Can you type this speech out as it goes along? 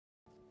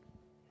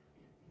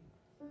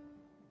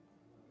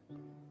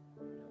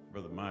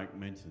Mike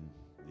mentioned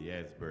the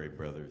Asbury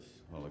brothers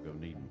a while ago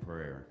needing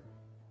prayer.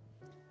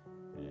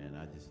 And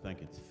I just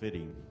think it's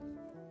fitting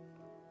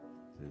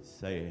to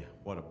say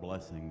what a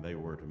blessing they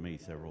were to me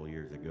several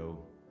years ago.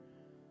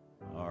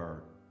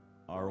 Our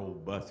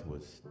old bus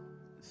was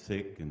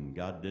sick and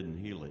God didn't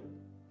heal it,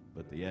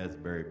 but the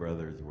Asbury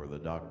brothers were the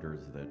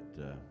doctors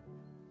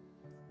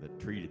that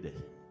treated it.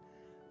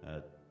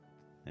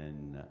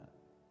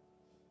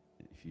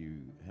 If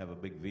you have a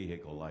big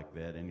vehicle like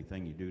that,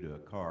 anything you do to a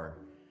car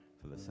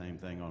for the same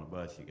thing on a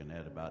bus, you can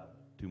add about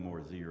 2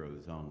 more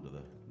zeros onto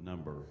the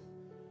number.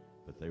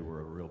 But they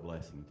were a real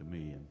blessing to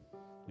me. And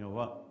you know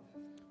what?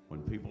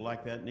 When people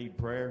like that need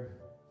prayer,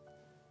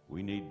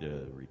 we need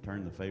to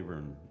return the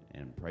favor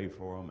and pray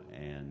for them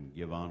and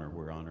give honor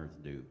where honor is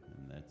due.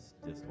 And that's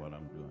just what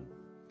I'm doing.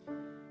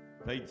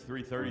 Page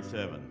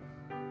 337.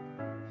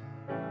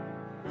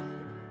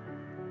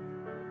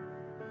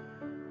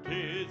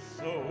 'Tis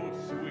so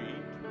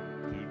sweet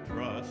to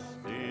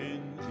trust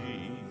in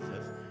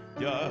Jesus,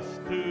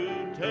 just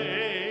to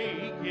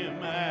take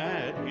him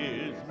at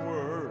his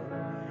word,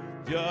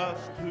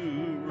 just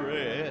to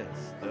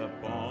rest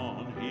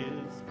upon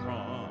his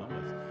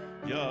promise,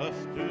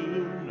 just to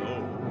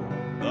know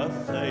thus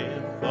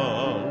saith the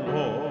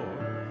Lord.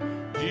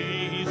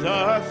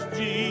 Jesus,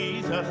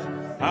 Jesus,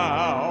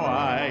 how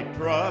I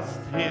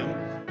trust him,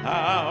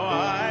 how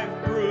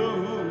I've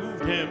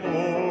proved him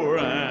o'er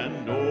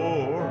and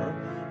o'er.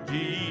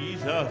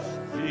 Jesus,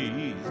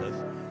 Jesus,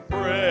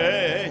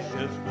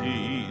 precious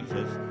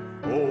Jesus,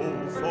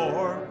 oh,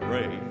 for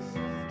grace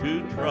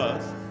to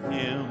trust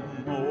him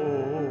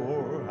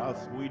more. How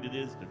sweet it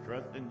is to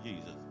trust in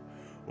Jesus.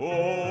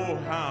 Oh,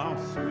 how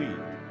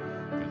sweet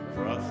to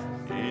trust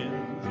in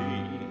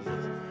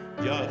Jesus,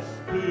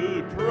 just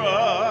to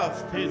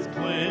trust his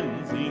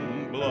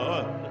cleansing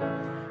blood,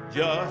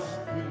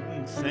 just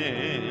to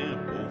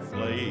simple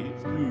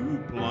faith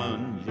to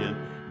plunge in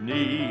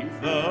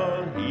 'neath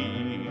the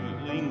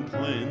healing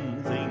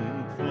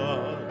cleansing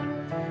flood.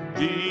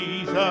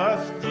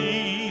 Jesus,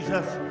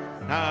 Jesus,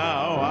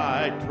 how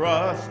I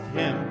trust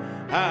him,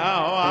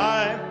 how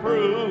I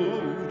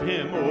proved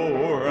him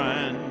o'er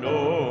and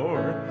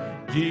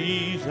o'er.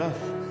 Jesus,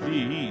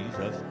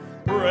 Jesus,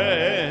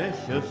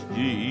 precious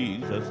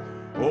Jesus,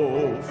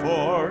 oh,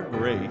 for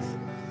grace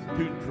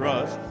to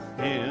trust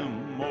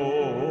him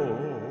more.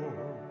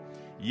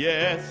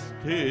 Yes,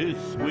 'tis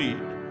sweet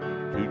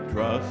to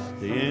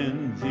trust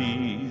in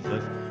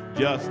Jesus,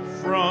 just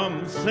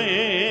from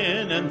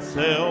sin and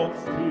self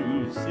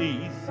to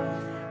cease,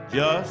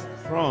 just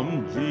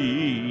from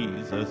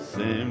Jesus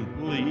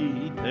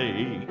simply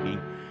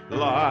taking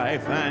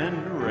life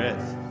and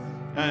rest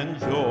and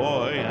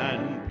joy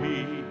and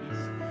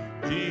peace.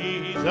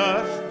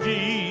 Jesus,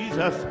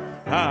 Jesus,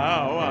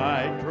 how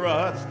I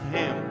trust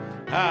him,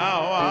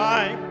 how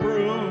I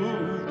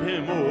proved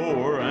him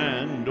o'er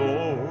and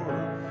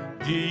o'er.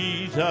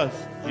 Jesus,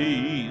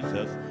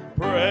 Jesus,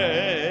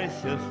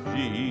 precious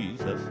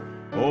Jesus,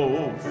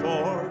 oh,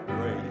 for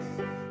grace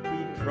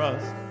to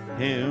trust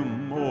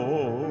him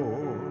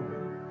more.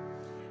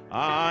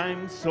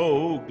 I'm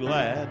so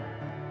glad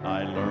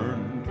I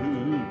learned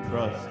to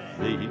trust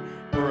thee,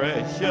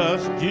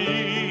 precious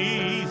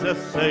Jesus,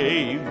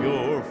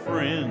 Savior,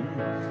 friend,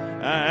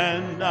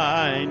 and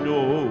I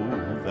know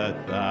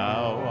that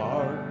thou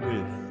art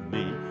with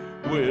me,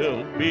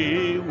 will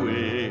be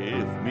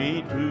with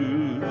me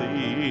to the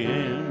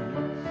end.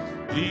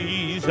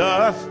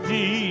 Jesus,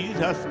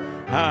 Jesus,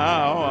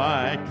 how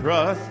I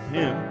trust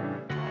him,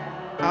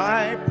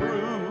 I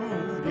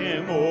proved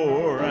him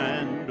o'er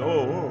and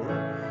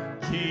o'er.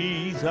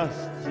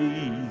 Jesus,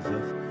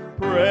 Jesus,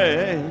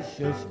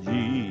 precious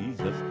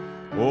Jesus,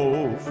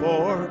 oh,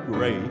 for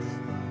grace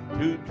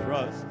to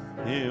trust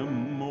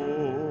him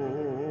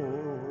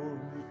more.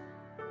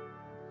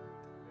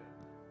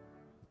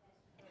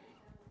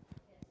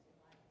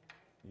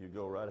 You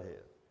go right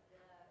ahead.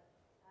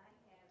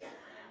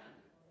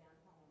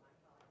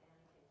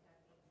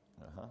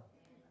 Uh-huh.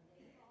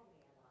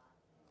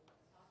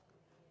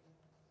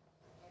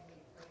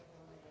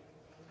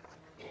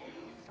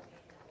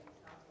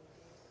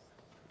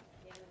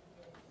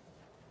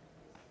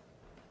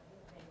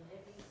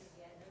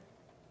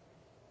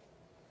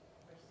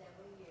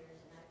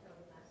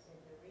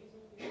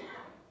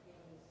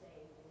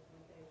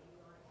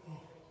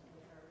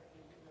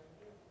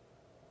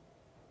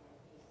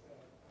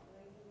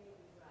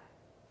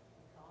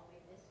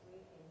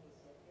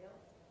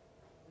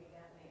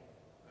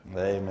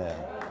 Amen.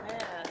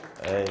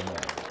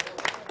 Amen.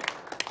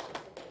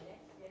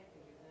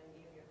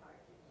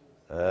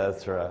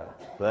 That's right.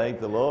 Thank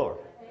the Lord.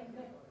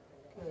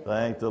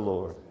 Thank the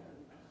Lord.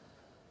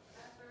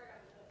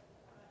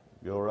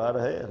 Go right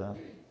ahead, huh?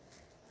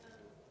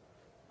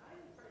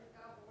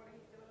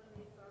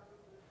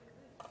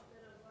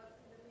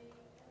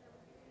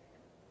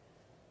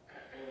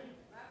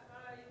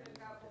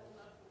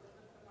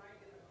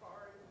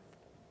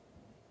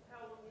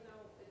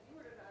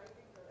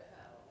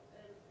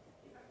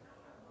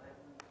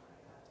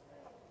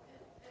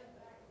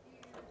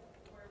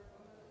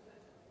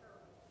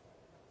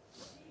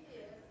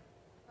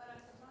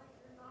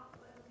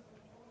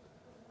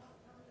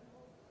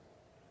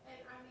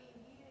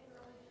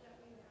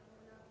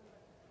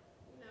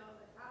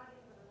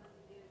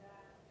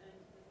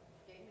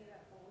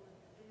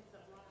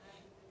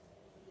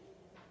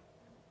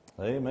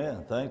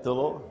 Amen. Thank the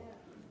Lord.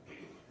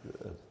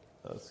 Good.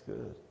 That's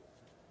good.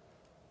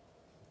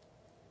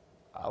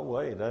 I'll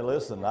wait. Hey,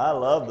 listen, I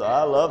love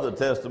the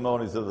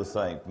testimonies of the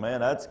saints.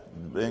 Man, that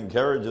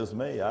encourages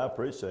me. I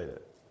appreciate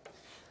it.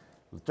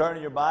 Turn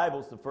in your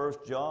Bibles to 1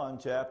 John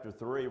chapter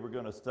 3. We're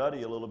going to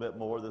study a little bit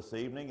more this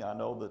evening. I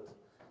know that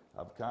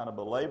I've kind of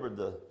belabored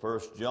the 1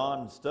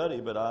 John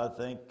study, but I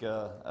think,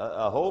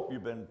 I hope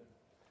you've been,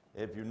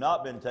 if you've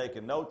not been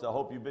taking notes, I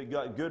hope you've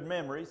got good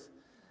memories.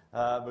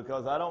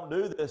 Because I don't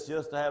do this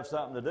just to have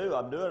something to do.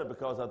 I'm doing it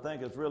because I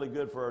think it's really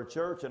good for our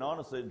church, and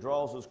honestly, it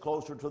draws us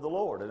closer to the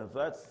Lord. And if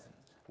that's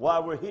why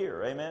we're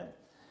here, amen?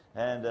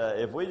 And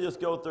if we just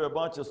go through a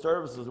bunch of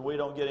services and we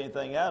don't get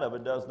anything out of it,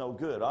 it does no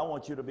good. I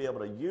want you to be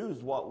able to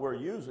use what we're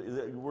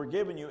using. We're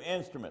giving you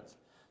instruments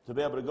to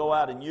be able to go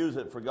out and use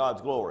it for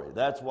God's glory.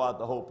 That's what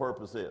the whole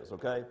purpose is,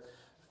 okay?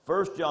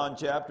 1 John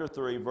chapter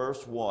 3,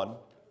 verse 1.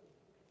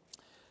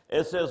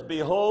 It says,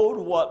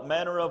 "Behold, what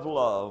manner of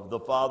love the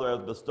Father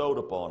has bestowed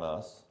upon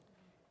us,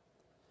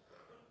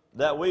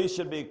 that we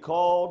should be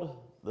called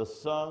the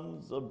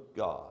sons of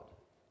God.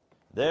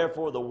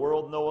 Therefore the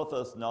world knoweth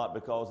us not,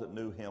 because it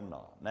knew him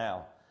not."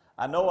 Now,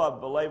 I know I've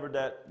belabored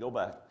that. Go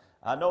back.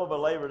 I know I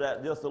belabored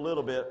that just a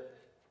little bit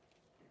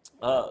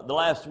the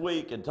last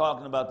week in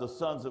talking about the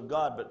sons of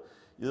God, but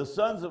the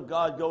sons of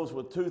God goes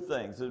with two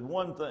things. There's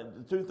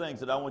two things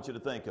that I want you to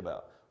think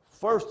about.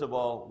 First of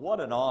all, what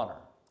an honor.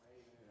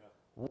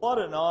 What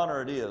an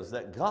honor it is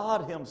that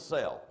God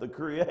himself, the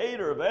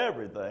creator of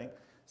everything,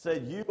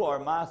 said, "You are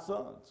my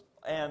sons."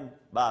 And,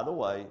 by the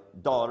way,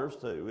 daughters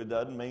too. It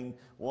doesn't mean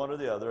one or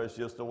the other. It's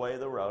just the way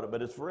they wrote it,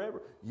 but it's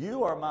forever.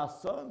 You are my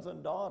sons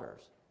and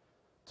daughters.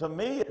 To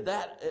me,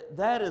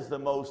 that is the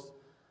most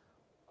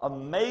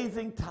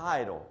amazing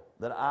title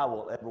that I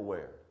will ever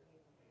wear.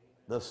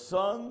 The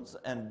sons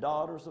and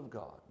daughters of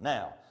God.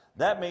 Now,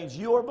 that means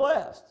you are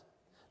blessed.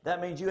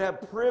 That means you have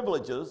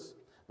privileges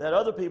that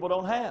other people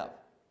don't have.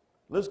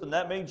 Listen,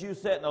 that means you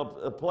sit in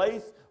a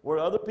place where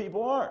other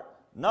people aren't.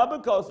 Not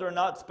because they're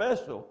not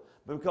special,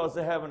 but because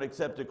they haven't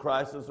accepted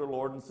Christ as their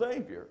Lord and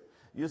Savior.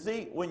 You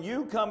see, when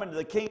you come into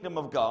the kingdom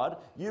of God,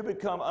 you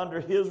become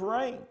under his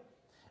reign.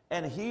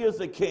 And he is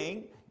the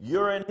king,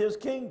 you're in his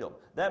kingdom.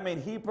 That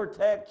means he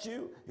protects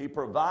you, he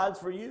provides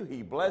for you,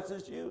 he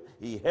blesses you,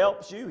 he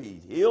helps you,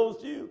 he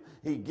heals you,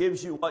 he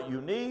gives you what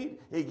you need,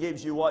 he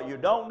gives you what you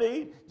don't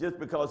need, just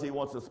because he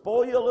wants to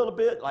spoil you a little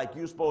bit like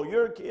you spoil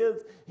your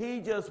kids. He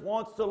just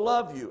wants to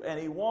love you, and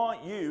he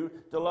wants you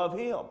to love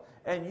him.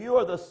 And you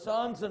are the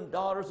sons and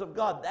daughters of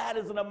God. That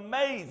is an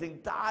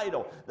amazing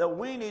title that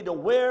we need to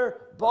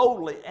wear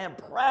boldly and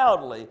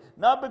proudly,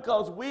 not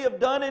because we have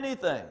done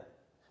anything,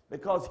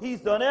 because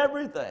he's done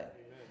everything. Amen.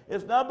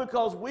 It's not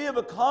because we have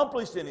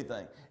accomplished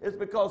anything. It's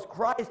because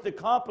Christ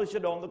accomplished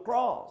it on the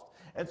cross.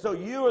 And so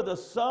you are the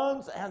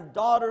sons and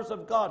daughters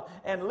of God.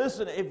 And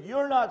listen, if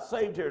you're not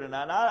saved here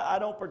tonight, I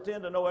don't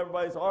pretend to know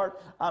everybody's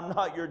heart. I'm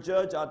not your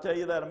judge. I'll tell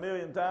you that a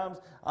million times.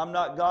 I'm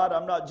not God.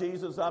 I'm not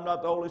Jesus. I'm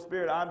not the Holy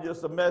Spirit. I'm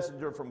just a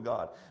messenger from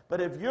God.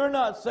 But if you're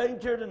not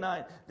saved here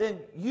tonight,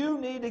 then you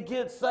need to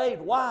get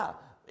saved. Why?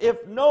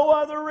 If no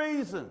other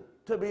reason,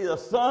 to be a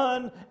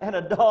son and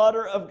a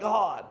daughter of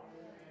God.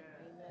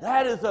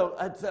 That is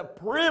it's a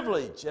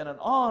privilege and an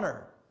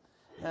honor.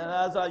 And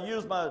as I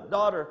use my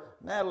daughter,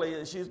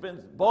 Natalie, she's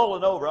been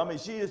boiling over. I mean,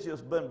 she has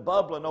just been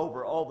bubbling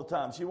over all the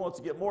time. She wants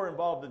to get more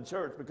involved in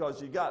church because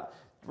she got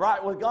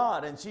right with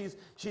God, and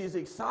she's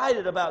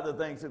excited about the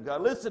things of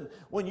God. Listen,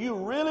 when you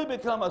really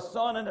become a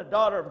son and a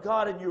daughter of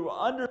God and you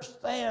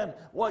understand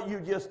what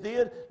you just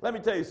did, let me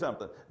tell you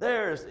something.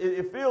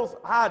 It feels,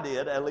 I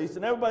did at least,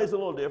 and everybody's a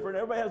little different.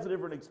 Everybody has a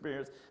different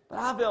experience, but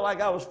I felt like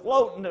I was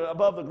floating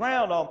above the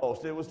ground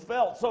almost. It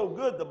felt so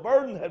good. The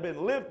burden had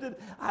been lifted.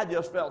 I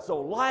just felt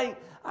so light.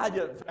 I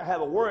just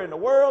had a worry in the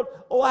world.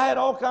 Oh, I had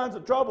all kinds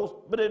of troubles,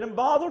 but it didn't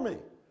bother me,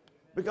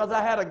 because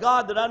I had a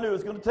God that I knew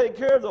was going to take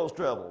care of those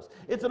troubles.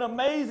 It's an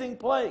amazing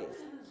place.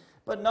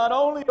 But not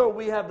only do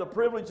we have the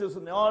privileges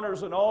and the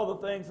honors and all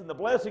the things and the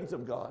blessings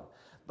of God,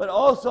 but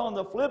also on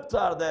the flip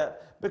side of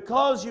that,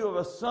 because you have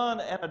a son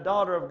and a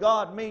daughter of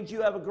God, means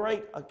you have a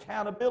great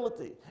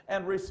accountability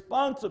and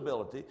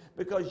responsibility,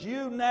 because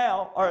you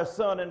now are a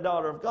son and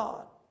daughter of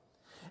God.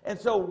 And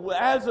so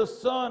as a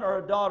son or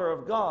a daughter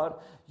of God,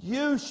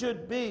 you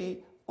should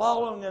be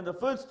following in the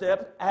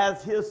footsteps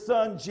as his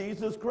son,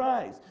 Jesus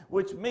Christ,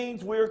 which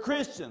means we're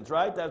Christians,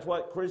 right? That's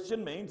what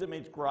Christian means. It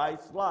means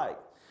Christ-like.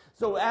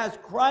 So as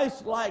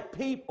Christ-like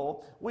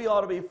people, we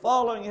ought to be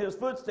following his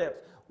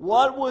footsteps.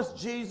 What was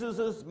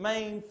Jesus'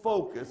 main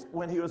focus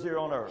when he was here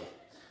on earth?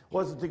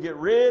 Was it to get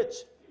rich?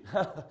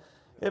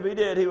 If he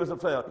did, he was a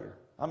failure.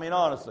 I mean,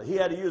 honestly, he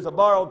had to use a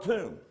borrowed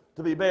tomb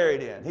to be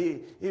buried in.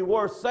 He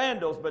wore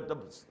sandals, but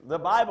the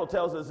Bible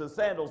tells us his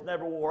sandals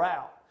never wore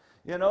out.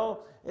 You know,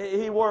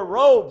 he wore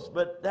robes,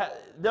 but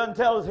that doesn't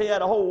tell us he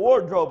had a whole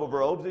wardrobe of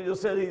robes. He just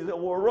said he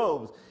wore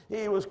robes.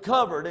 He was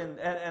covered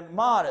and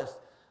modest.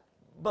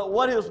 But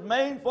what his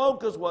main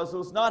focus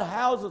was not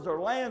houses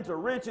or lands or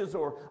riches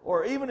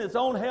or even his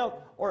own health.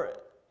 Or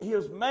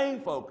his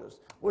main focus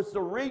was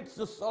to reach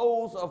the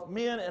souls of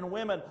men and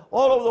women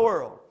all over the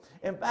world.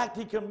 In fact,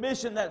 he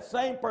commissioned that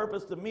same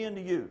purpose to me and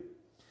to you.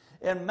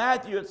 In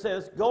Matthew it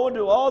says, go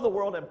into all the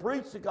world and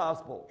preach the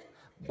gospel,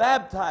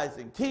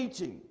 baptizing,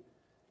 teaching.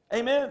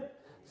 Amen?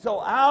 So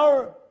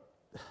our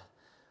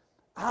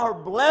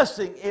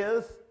blessing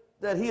is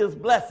that he is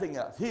blessing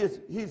us.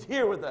 He's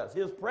here with us.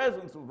 His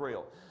presence is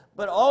real.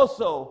 But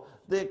also,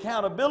 the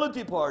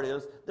accountability part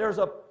is there's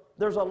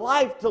a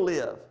life to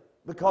live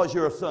because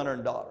you're a son or a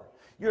daughter.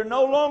 You're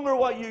no longer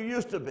what you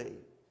used to be.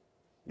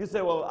 You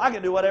say, well, I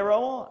can do whatever I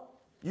want.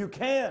 You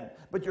can,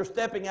 but you're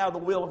stepping out of the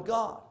will of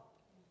God.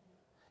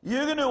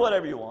 You can do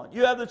whatever you want.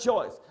 You have the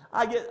choice.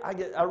 I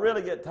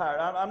really get tired.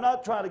 I'm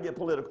not trying to get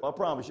political. I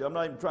promise you. I'm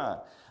not even trying.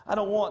 I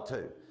don't want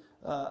to.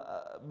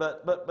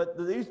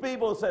 But these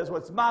people says, well,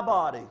 it's my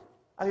body.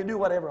 I can do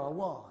whatever I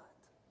want.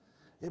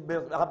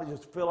 I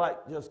just feel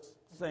like just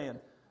saying,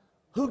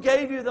 who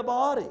gave you the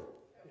body?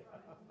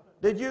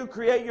 Did you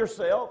create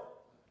yourself?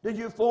 Did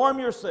you form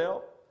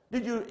yourself?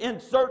 Did you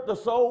insert the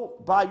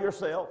soul by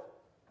yourself?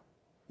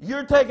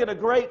 You're taking a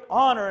great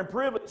honor and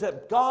privilege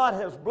that God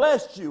has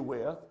blessed you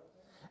with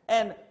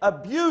and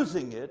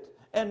abusing it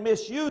and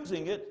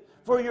misusing it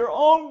for your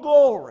own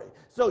glory.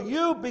 So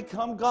you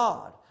become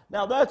God.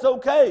 Now that's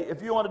okay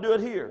if you want to do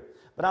it here.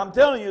 But I'm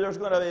telling you, there's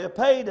going to be a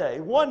payday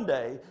one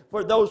day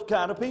for those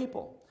kind of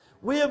people.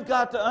 We have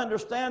got to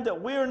understand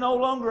that we're no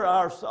longer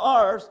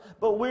ours,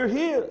 but we're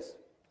His.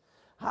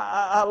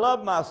 I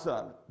love my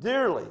son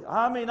dearly.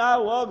 I mean, I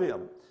love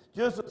him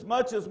just as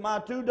much as my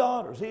two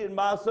daughters. He and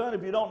my son,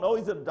 if you don't know,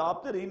 he's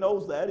adopted. He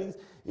knows that.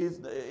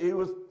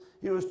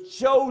 He was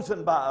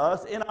chosen by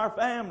us in our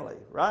family,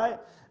 right?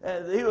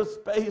 And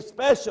he's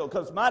special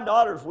because my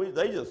daughters,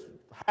 they just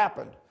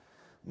happened.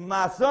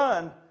 My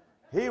son,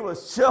 he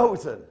was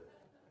chosen.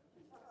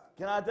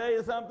 Can I tell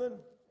you something?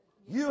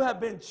 You have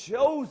been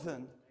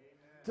chosen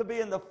to be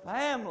in the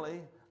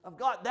family of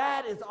God.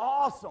 That is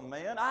awesome,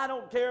 man. I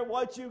don't care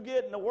what you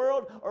get in the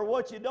world or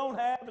what you don't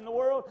have in the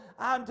world.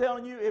 I'm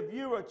telling you, if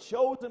you are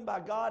chosen by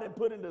God and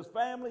put into His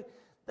family,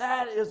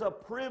 that is a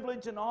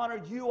privilege and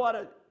honor. You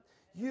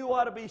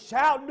ought to be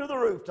shouting to the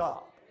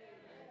rooftop.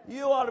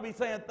 You ought to be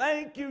saying,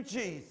 thank you,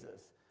 Jesus.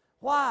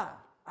 Why?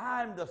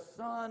 I'm the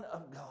Son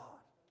of God.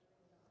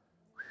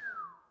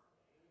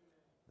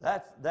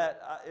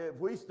 If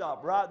we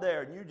stop right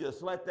there and you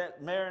just let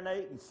that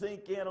marinate and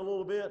sink in a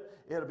little bit,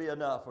 it'll be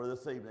enough for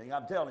this evening.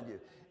 I'm telling you,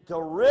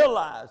 to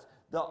realize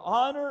the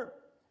honor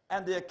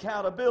and the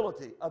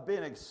accountability of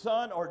being a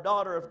son or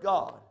daughter of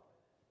God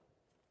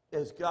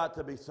has got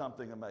to be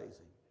something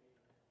amazing.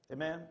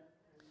 Amen?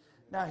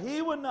 Now,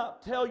 He would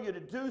not tell you to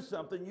do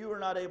something you were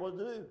not able to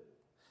do.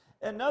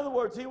 In other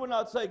words, He would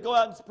not say, go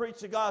out and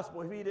preach the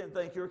gospel if He didn't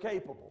think you're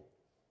capable.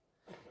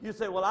 You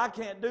say, well, I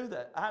can't do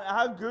that.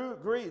 I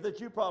agree that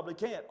you probably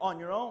can't on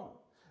your own.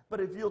 But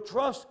if you'll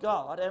trust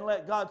God and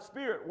let God's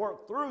Spirit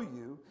work through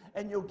you,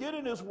 and you'll get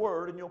in His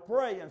Word and you'll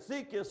pray and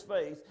seek His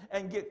face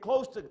and get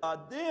close to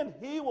God, then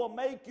He will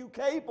make you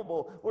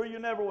capable where you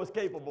never was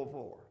capable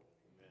before.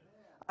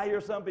 I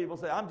hear some people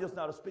say, I'm just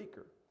not a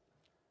speaker.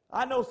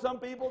 I know some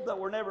people that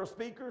were never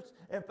speakers.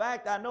 In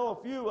fact, I know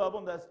a few of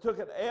them that took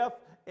an F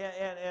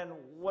and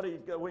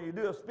when you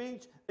do a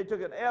speech, they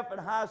took an F in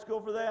high school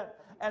for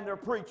that, and they're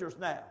preachers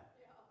now.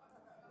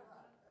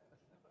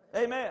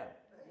 Amen.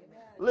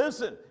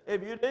 Listen,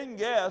 if you didn't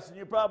guess, and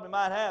you probably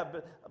might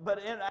have, but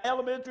in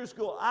elementary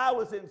school, I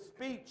was in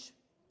speech.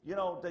 You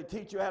know, they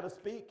teach you how to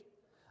speak.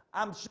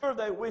 I'm sure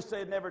they wish they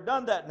had never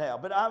done that now,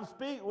 but I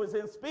was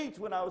in speech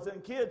when I was a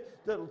kid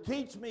to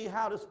teach me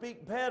how to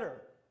speak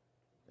better.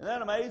 Isn't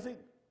that amazing?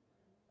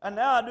 And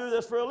now I do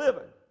this for a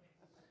living.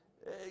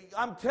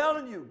 I'm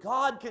telling you,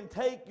 God can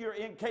take your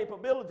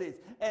incapabilities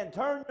and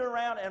turn you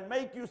around and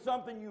make you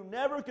something you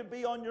never could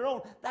be on your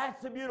own.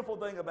 That's the beautiful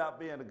thing about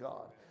being a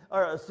God,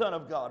 or a son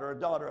of God, or a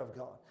daughter of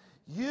God.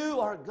 You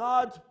are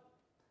God's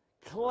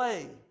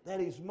clay that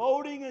He's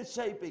molding and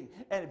shaping.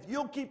 And if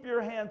you'll keep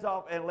your hands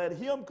off and let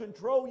Him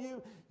control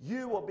you,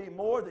 you will be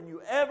more than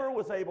you ever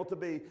was able to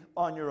be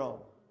on your own.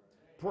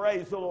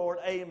 Praise the Lord.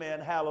 Amen.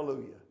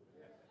 Hallelujah.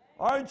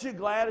 Aren't you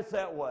glad it's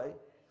that way?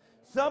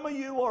 Some of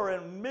you are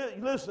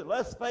listen,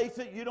 let's face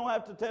it, you don't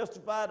have to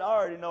testify. I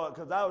already know it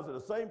because I was in the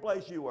same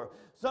place you were.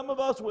 Some of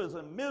us was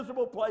in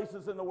miserable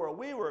places in the world.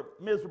 We were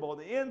miserable on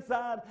the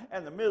inside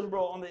and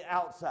miserable on the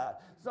outside.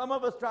 Some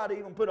of us try to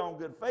even put on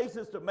good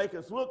faces to make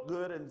us look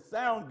good and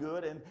sound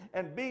good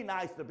and be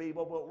nice to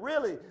people. But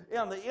really,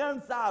 on the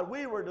inside,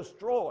 we were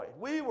destroyed.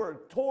 We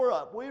were tore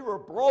up. We were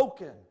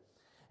broken.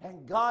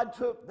 And God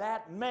took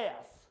that mess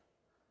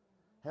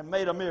and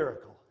made a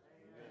miracle.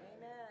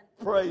 Amen.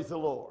 Praise the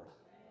Lord.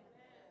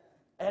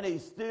 And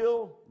He's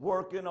still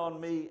working on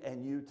me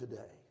and you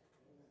today.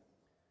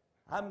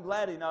 I'm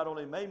glad He not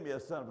only made me a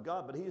son of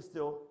God, but He's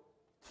still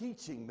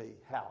teaching me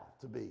how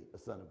to be a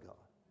son of God.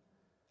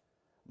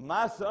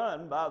 My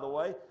son, by the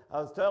way,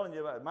 I was telling you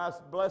about my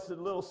blessed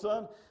little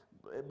son,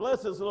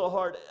 bless his little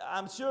heart.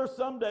 I'm sure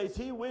some days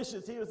he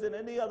wishes he was in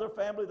any other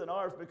family than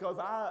ours because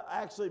I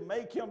actually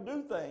make him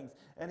do things.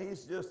 And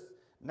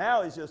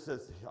now he just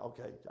says,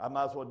 okay, I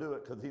might as well do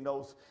it because he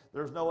knows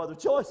there's no other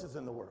choices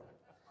in the world.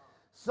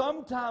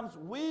 Sometimes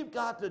we've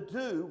got to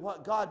do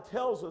what God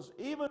tells us,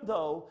 even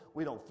though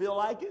we don't feel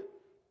like it.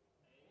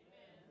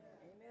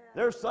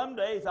 There's some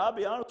days, I'll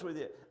be honest with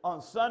you,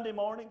 on Sunday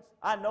mornings,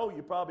 I know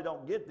you probably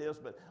don't get this,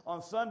 but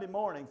on Sunday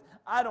mornings,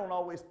 I don't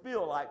always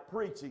feel like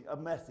preaching a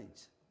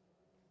message.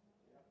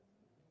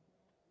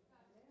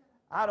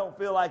 I don't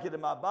feel like it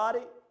in my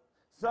body.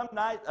 Some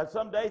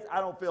days,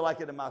 I don't feel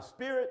like it in my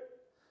spirit.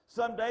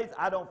 Some days,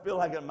 I don't feel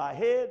like it in my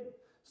head.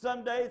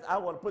 Some days, I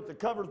want to put the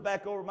covers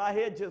back over my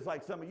head, just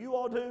like some of you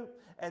all do,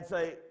 and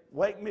say,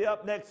 wake me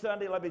up next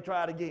Sunday, let me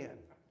try it again.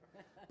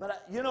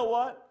 But you know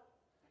what?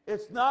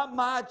 It's not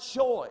my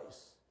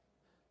choice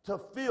to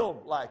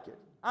feel like it.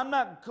 I'm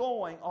not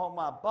going on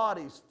my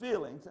body's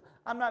feelings.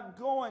 I'm not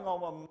going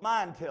on what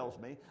my mind tells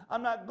me.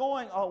 I'm not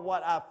going on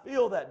what I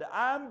feel that day.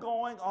 I'm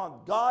going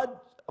on God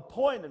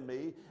appointed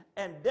me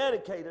and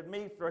dedicated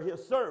me for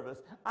His service.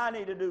 I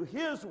need to do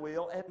His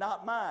will and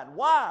not mine.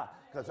 Why?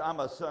 Because I'm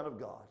a son of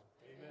God.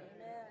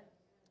 Amen.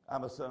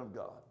 I'm a son of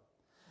God.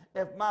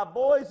 If my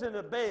boy's in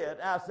the bed,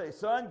 I say,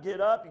 son, get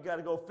up. You got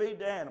to go feed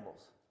the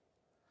animals.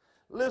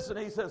 Listen,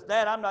 he says,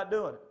 Dad, I'm not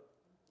doing it.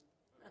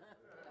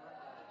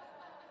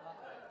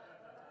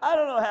 I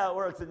don't know how it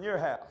works in your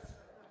house,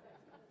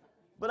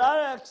 but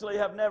I actually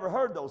have never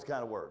heard those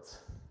kind of words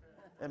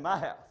in my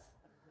house.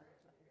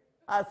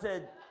 I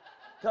said,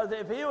 because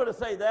if he were to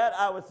say that,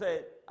 I would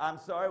say, I'm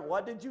sorry,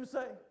 what did you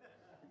say?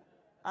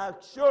 I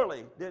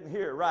surely didn't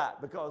hear it right,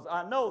 because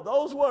I know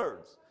those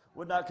words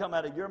would not come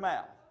out of your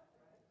mouth.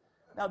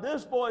 Now,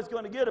 this boy's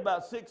going to get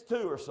about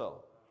 6'2" or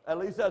so. At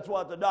least that's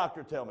what the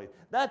doctor tell me.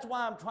 That's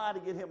why I'm trying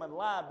to get him in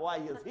line while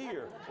he is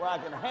here, where I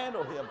can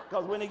handle him.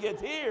 Because when he gets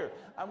here,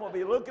 I'm going to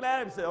be looking at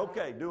him and say,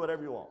 okay, do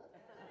whatever you want.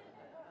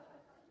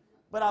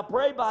 But I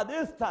pray by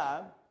this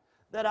time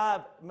that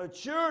I've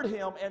matured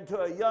him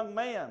into a young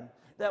man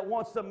that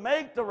wants to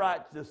make the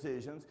right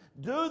decisions,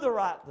 do the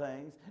right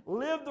things,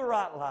 live the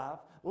right life,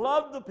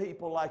 love the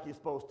people like he's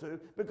supposed to,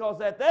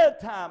 because at that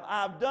time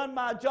I've done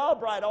my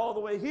job right all the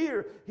way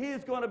here.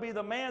 He's going to be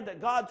the man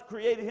that God's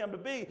created him to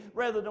be,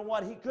 rather than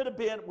what he could have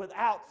been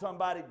without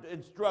somebody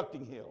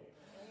instructing him.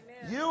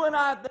 Amen. You and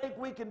I think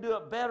we can do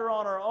it better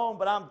on our own,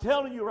 but I'm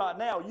telling you right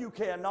now, you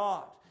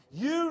cannot.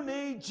 You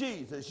need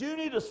Jesus. You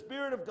need the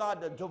Spirit of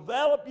God to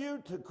develop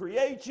you, to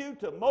create you,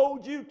 to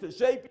mold you, to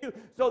shape you,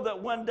 so that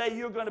one day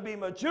you're going to be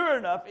mature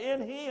enough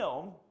in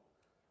Him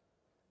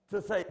to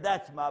say,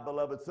 that's my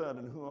beloved Son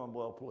in whom I'm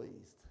well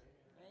pleased.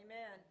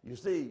 Amen. You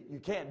see, you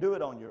can't do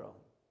it on your own.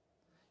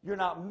 You're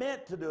not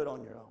meant to do it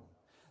on your own.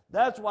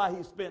 That's why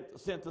He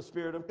sent the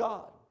Spirit of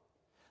God.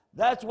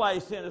 That's why He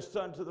sent His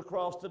Son to the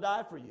cross to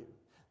die for you.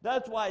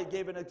 That's why He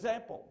gave an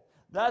example.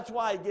 That's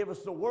why He gave us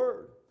the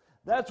Word.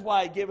 That's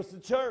why He gave us the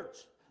church.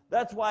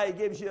 That's why He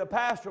gives you a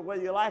pastor.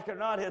 Whether you like it or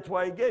not, that's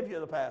why He gave you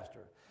the pastor.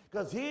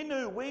 Because He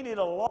knew we need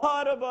a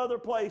lot of other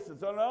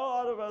places, a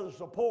lot of other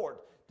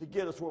support to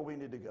get us where we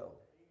need to go.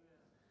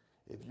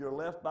 If you're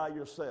left by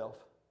yourself,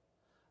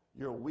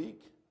 you're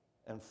weak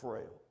and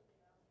frail.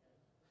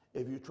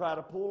 If you try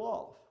to pull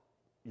off,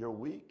 you're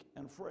weak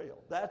and frail.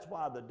 That's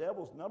why the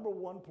devil's number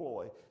one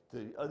ploy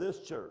to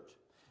this church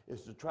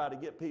is to try to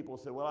get people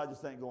to say, well, I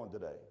just ain't going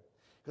today.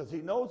 Because he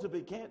knows if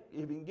he can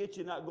get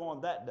you not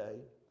going that day,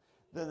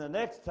 then the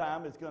next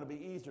time it's going to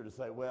be easier to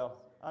say,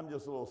 well, I'm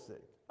just a little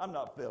sick. I'm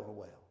not feeling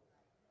well.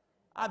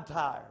 I'm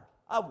tired.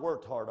 I've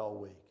worked hard all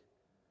week.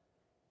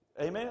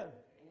 Amen?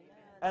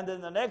 And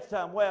then the next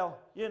time, well,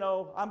 you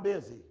know, I'm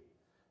busy.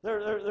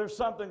 There's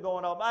something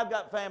going on. I've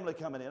got family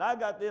coming in. I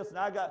got this and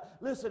I got...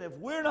 Listen, if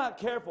we're not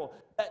careful,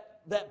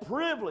 that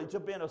privilege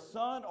of being a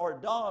son or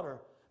a daughter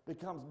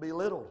becomes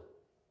belittled.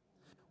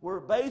 We're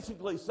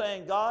basically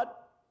saying, God,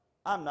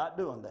 I'm not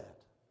doing that.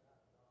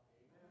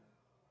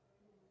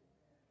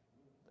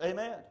 Amen.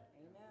 Amen.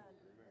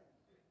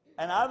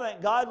 And I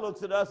think God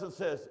looks at us and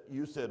says,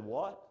 you said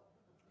what?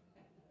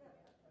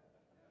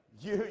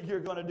 You're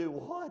going to do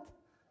what?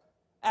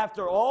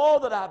 After all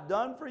that I've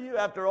done for you,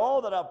 after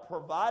all that I've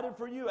provided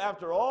for you,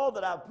 after all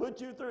that I've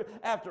put you through,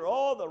 after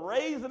all the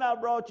raising I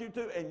brought you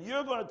to, and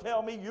you're going to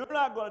tell me you're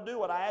not going to do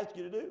what I asked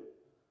you to do?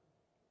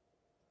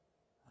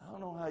 I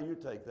don't know how you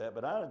take that,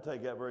 but I didn't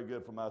take that very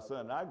good for my son,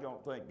 and I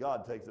don't think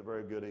God takes it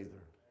very good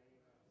either.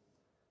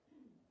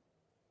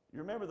 You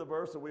remember the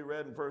verse that we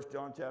read in 1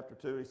 John chapter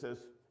 2? He says,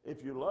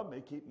 if you love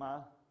me, keep my...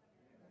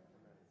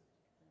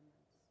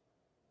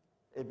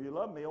 If you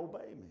love me,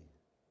 obey me.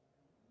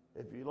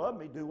 If you love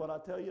me, do what I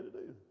tell you to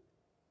do.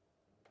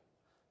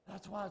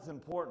 That's why it's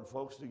important,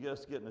 folks, to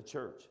just get in the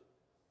church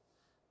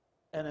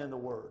and in the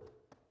Word.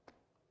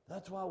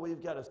 That's why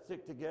we've got to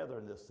stick together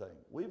in this thing.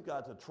 We've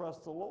got to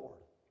trust the Lord.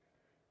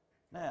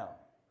 Now,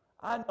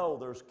 I know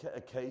there's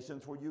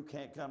occasions where you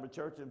can't come to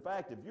church. In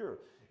fact, if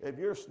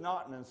you're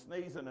snotting and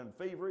sneezing and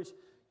feverish,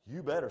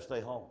 you better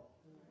stay home.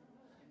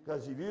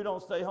 Because if you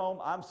don't stay home,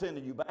 I'm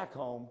sending you back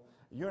home.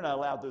 You're not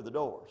allowed through the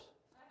doors.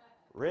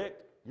 Rick,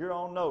 you're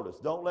on notice.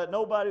 Don't let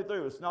nobody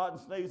through. It's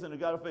snotting, sneezing, and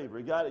got a fever.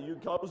 You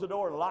close the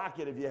door and lock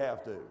it if you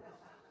have to.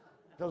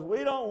 Because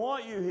we don't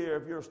want you here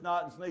if you're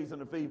snotting, sneezing,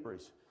 and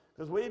feverish.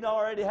 Because we've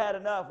already had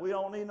enough. We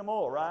don't need no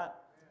more, right?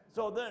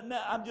 So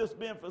now I'm just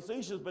being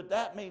facetious, but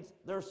that means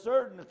there are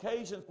certain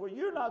occasions where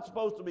you're not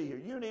supposed to be here.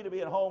 You need to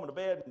be at home in a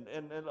bed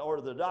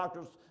or the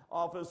doctor's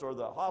office or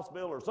the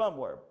hospital or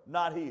somewhere,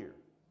 not here.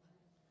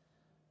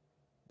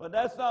 But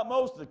that's not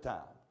most of the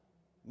time.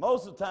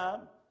 Most of the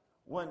time,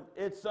 when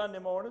it's Sunday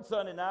morning,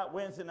 Sunday night,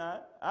 Wednesday night,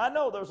 I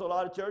know there's a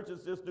lot of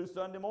churches just do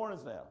Sunday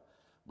mornings now.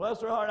 Bless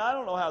their heart, I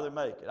don't know how they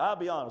make it. I'll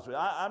be honest with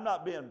you. I'm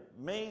not being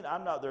mean.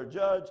 I'm not their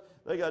judge.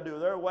 They got to do it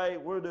their way.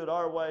 We'll do it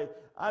our way.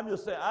 I'm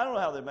just saying, I don't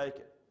know how they make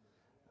it.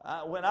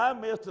 When I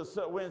missed a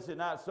Wednesday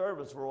night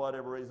service for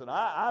whatever reason,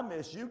 I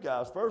miss you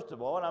guys, first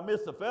of all, and I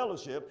miss the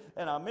fellowship,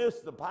 and I miss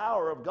the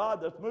power of God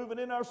that's moving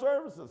in our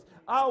services.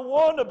 I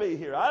want to be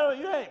here.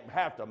 You ain't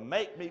have to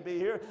make me be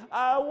here.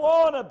 I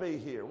want to be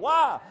here.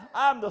 Why?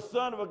 I'm the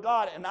son of a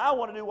God, and I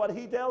want to do what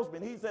he tells me.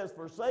 And he says,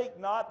 forsake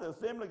not the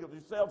assembling of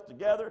yourselves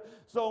together,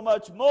 so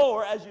much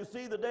more as you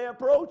see the day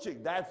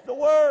approaching. That's the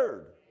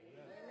word.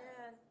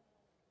 Amen.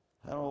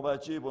 I don't know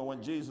about you, but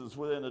when Jesus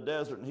was in the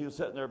desert and he was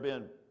sitting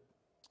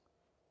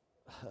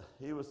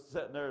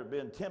there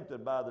being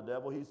tempted by the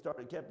devil,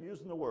 kept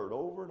using the word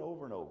over and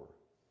over and over.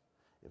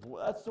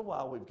 That's the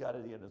why we've got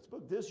it in this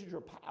book. This is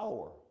your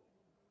power.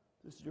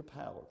 This is your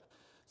power.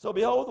 So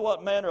behold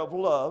what manner of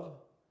love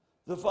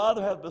the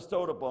Father hath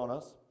bestowed upon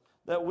us,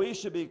 that we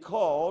should be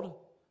called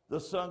the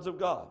sons of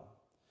God.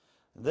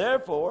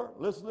 Therefore,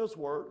 listen to this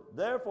word,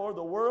 therefore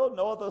the world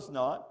knoweth us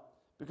not,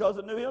 because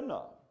it knew him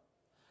not.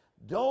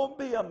 Don't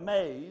be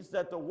amazed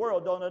that the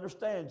world don't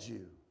understand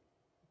you.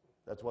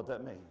 That's what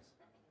that means.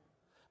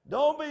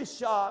 Don't be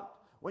shocked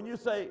when you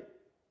say,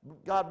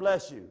 God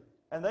bless you,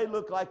 and they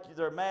look like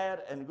they're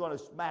mad and going to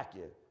smack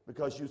you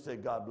because you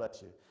said, God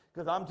bless you.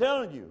 Because I'm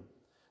telling you,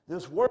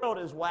 this world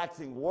is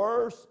waxing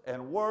worse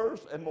and more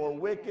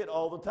wicked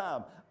all the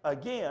time.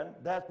 Again,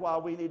 that's why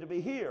we need to be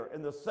here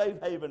in the safe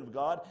haven of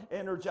God,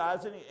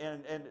 energizing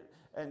and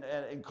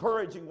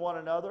encouraging one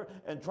another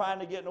and trying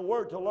to get in the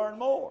Word to learn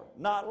more,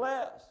 not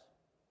less.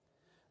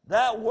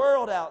 That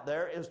world out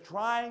there is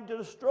trying to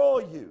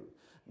destroy you.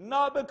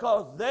 Not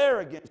because they're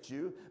against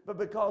you, but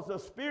because the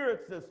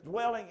spirits that's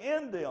dwelling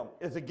in them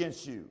is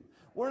against you.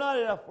 We're not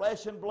in a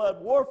flesh and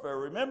blood warfare.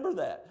 Remember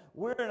that.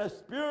 We're in a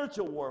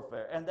spiritual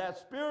warfare, and that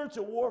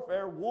spiritual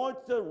warfare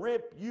wants to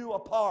rip you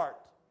apart.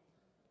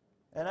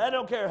 And I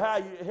don't care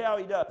how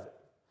he does it.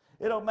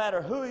 It don't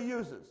matter who he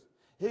uses.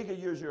 He could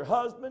use your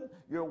husband,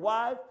 your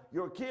wife,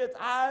 your kids.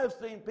 I have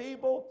seen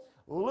people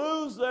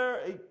lose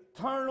their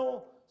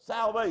eternal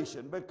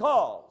salvation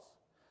because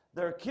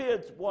their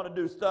kids want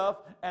to do stuff,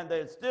 and they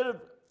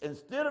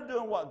instead of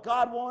doing what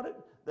God wanted,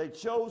 they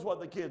chose what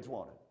the kids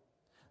wanted.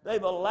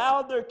 They've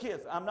allowed their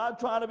kids. I'm not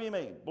trying to be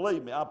mean.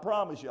 Believe me, I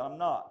promise you, I'm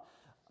not.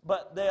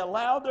 But they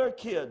allowed their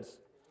kids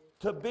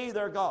to be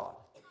their God.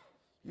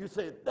 You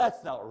say,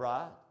 that's not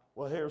right.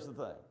 Well, here's the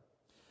thing.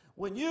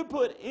 When you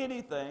put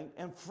anything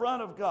in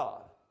front of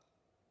God,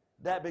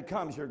 that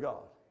becomes your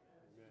God.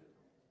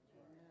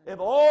 If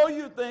all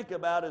you think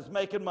about is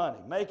making money,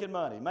 and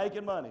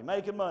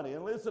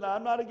listen,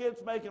 I'm not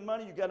against making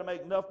money. You've got to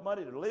make enough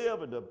money to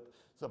live and to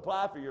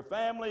supply for your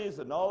families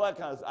and all that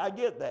kind of stuff. I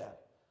get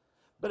that.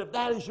 But if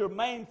that is your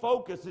main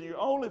focus and your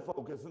only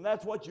focus, and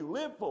that's what you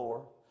live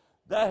for,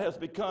 that has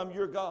become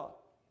your God.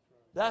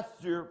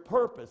 That's your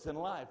purpose in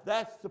life.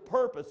 That's the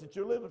purpose that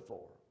you're living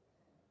for.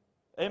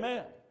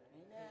 Amen.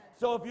 Amen.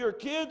 So if your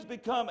kids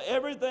become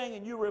everything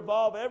and you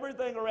revolve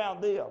everything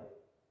around them,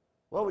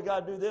 well, we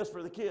got to do this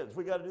for the kids.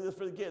 We got to do this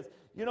for the kids.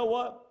 You know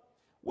what?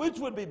 Which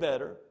would be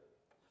better?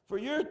 For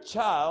your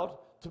child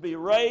to be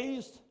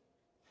raised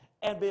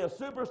and be a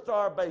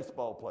superstar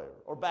baseball player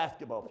or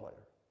basketball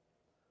player,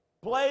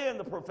 play in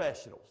the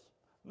professionals,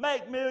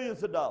 make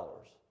millions of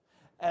dollars,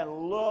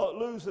 and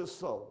lose his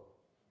soul.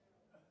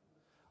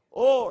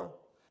 Or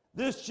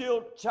this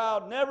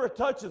child never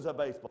touches a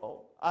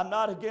baseball. I'm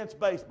not against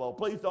baseball.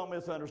 Please don't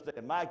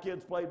misunderstand. My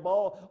kids played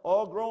ball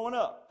all growing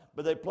up,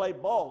 but they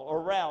played ball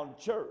around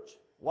church.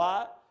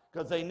 Why?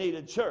 Because they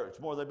needed church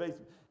more than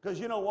baseball. Because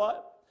you know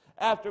what?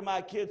 After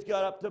my kids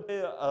got up to be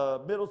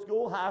middle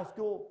school, high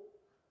school,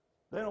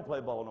 they don't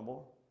play ball no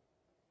more.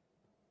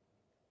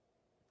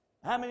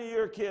 How many of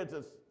your kids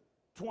is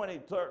 20,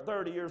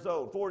 30 years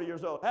old, 40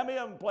 years old? How many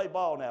of them play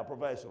ball now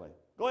professionally?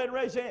 Go ahead and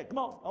raise your hand. Come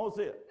on, I want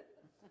to see it.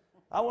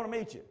 I want to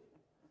meet you.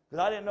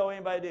 Because I didn't know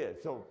anybody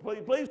did. So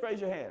please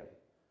raise your hand.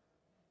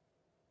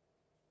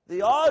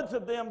 The odds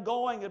of them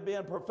going and being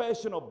a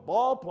professional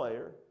ball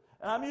player,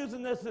 and I'm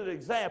using this as an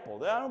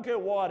example. I don't care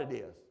what it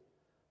is.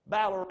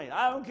 Ballerina.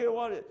 I don't care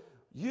what it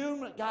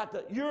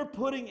is. You're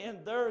putting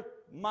in their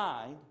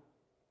mind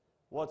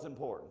what's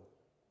important.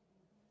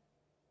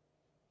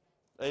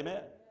 Amen.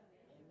 Amen.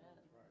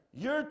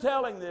 You're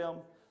telling them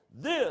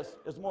this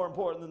is more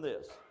important than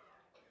this.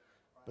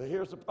 But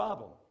here's the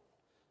problem.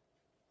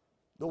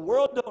 The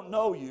world don't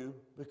know you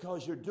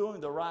because you're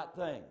doing the right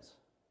things.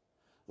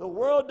 The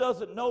world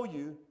doesn't know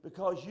you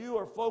because you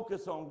are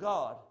focused on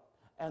God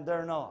and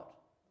they're not.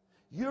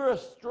 You're a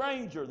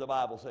stranger, the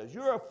Bible says.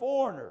 You're a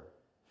foreigner.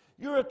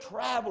 You're a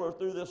traveler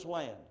through this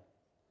land.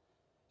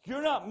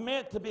 You're not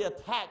meant to be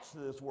attached to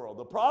this world.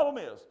 The problem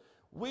is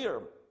we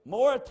are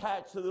more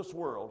attached to this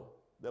world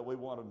than we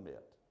want to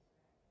admit.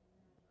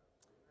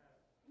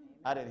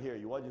 I didn't hear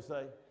you. What did you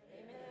say?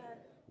 Amen.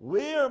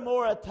 We are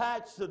more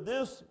attached to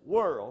this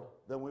world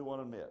than we want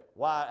to admit.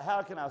 Why?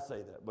 How can I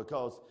say that?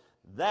 Because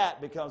that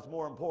becomes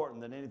more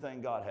important than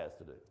anything God has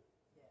to do.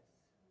 Yes.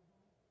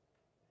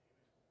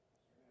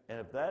 And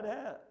if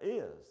that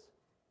is,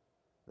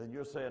 then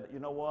you're saying, you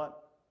know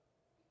what?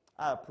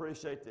 I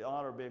appreciate the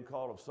honor of being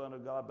called a son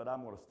of God, but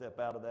I'm going to step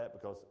out of that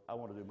because I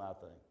want to do my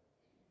thing.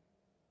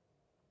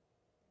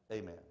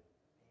 Amen.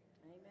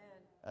 Amen.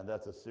 And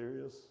that's a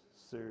serious,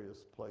 serious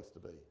place to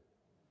be.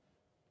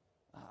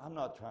 I'm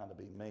not trying to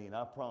be mean,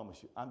 I promise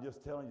you. I'm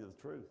just telling you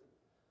the truth.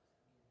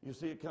 You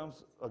see, it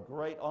comes a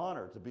great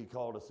honor to be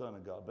called a son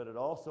of God, but it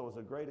also is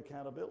a great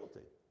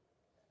accountability.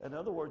 In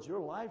other words, your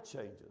life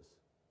changes.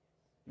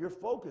 Your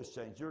focus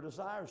changes. Your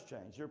desires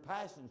change. Your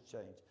passions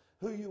change.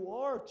 Who you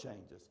are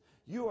changes.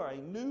 You are a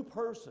new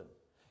person.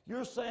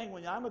 You're saying,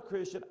 when I'm a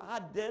Christian, I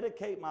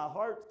dedicate my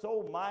heart,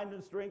 soul, mind,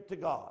 and strength to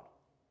God.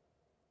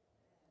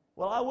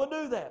 Well, I will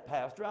do that,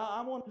 Pastor.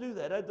 I want to do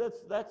that.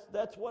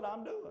 That's what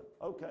I'm doing.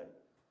 Okay.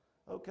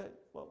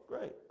 Well,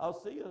 great. I'll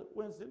see you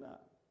Wednesday night.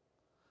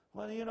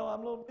 Well, you know,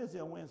 I'm a little busy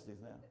on Wednesdays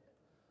now.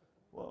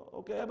 Well,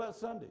 okay, how about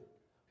Sunday?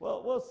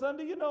 Well,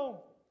 Sunday, you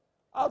know,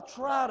 I'll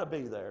try to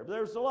be there.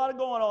 There's a lot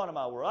going on in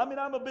my world. I mean,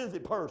 I'm a busy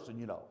person,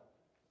 you know.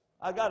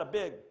 I got a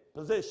big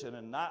position,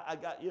 and I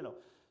got, you know,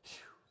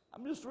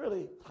 I'm just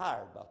really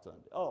tired about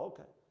Sunday. Oh,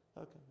 okay.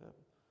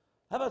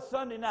 How about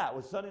Sunday night?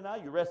 Was Sunday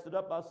night, you rested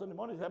up by Sunday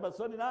morning? How about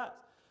Sunday nights?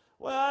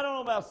 Well, I don't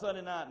know about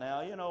Sunday night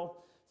now. You know,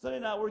 Sunday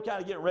night we're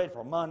kind of getting ready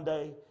for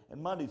Monday,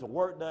 and Monday's a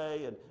work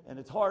day, and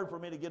it's hard for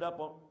me to get up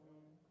on.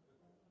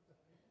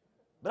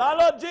 But I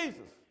love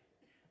Jesus.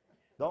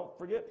 Don't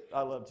forget,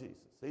 I love Jesus.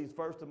 He's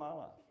first in my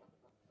life.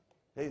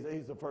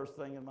 He's the first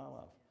thing in my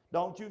life.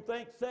 Don't you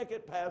think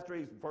second, Pastor,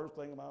 he's the first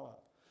thing in my life.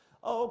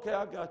 Oh, okay,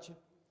 I got you.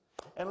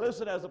 And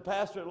listen, as a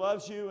pastor that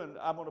loves you, and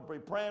I'm going to be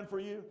praying for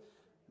you,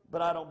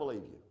 but I don't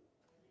believe you.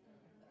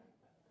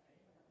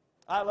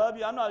 I love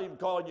you. I'm not even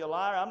calling you a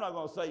liar. I'm not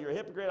going to say you're a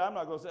hypocrite. I'm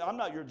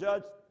not your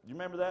judge. You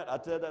remember that? I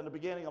said that in the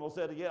beginning. I'm going to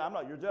say it again. I'm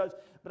not your judge.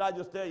 But I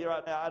just tell you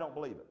right now, I don't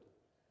believe it.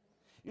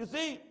 You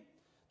see,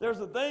 there's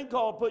a thing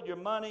called put your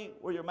money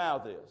where your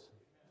mouth is.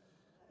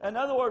 In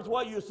other words,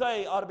 what you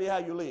say ought to be how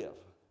you live.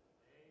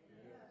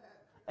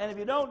 And if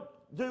you don't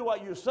do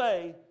what you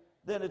say,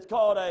 then it's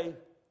called a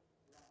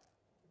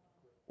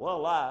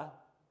lie.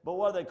 But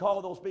what do they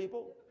call those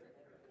people?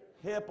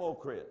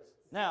 Hypocrites.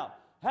 Now,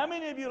 how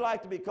many of you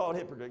like to be called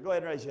hypocrite? Go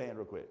ahead and raise your hand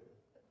real quick.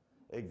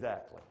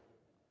 Exactly.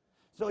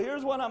 So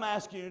here's what I'm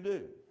asking you to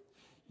do.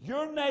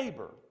 Your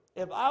neighbor,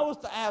 if I was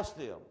to ask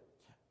them,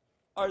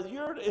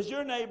 is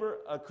your neighbor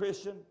a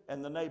Christian?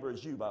 And the neighbor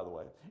is you, by the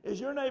way. Is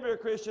your neighbor a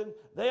Christian?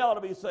 They ought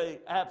to be saying,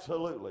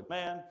 absolutely.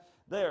 Man,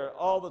 they're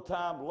all the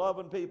time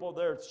loving people.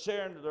 They're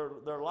sharing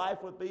their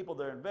life with people.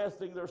 They're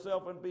investing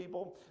themselves in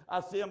people.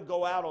 I see them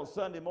go out on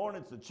Sunday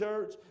mornings to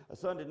church,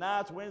 Sunday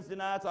nights, Wednesday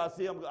nights. I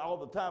see them all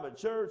the time at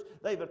church.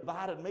 They've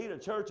invited me to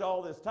church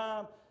all this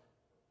time.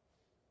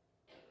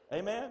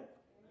 Amen?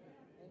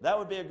 That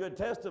would be a good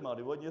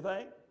testimony, wouldn't you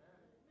think?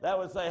 That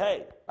would say,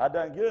 hey, I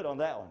done good on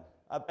that one.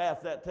 I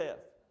passed that test.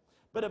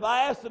 But if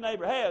I ask the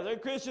neighbor, hey, are they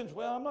Christians?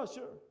 Well, I'm not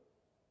sure.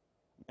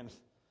 And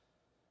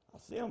I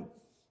see them.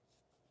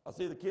 I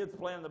see the kids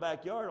playing in the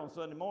backyard on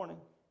Sunday morning.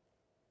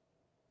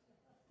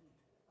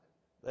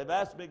 They've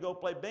asked me to go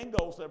play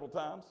bingo several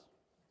times.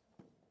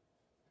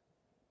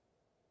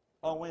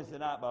 On Wednesday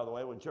night, by the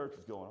way, when church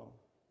is going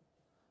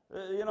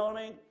on. You know what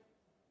I mean?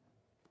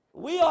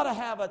 We ought to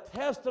have a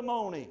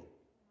testimony.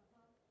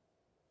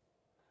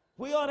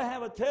 We ought to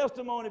have a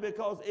testimony,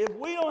 because if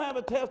we don't have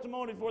a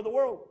testimony for the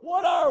world,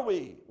 what are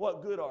we?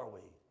 What good are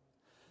we?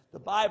 The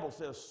Bible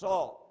says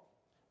salt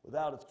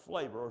without its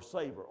flavor or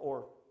savor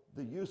or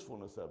the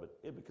usefulness of it,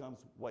 it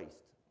becomes waste.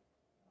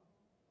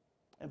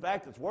 In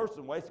fact, it's worse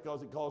than waste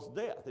because it causes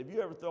death. Have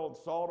you ever thrown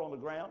salt on the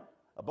ground,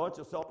 a bunch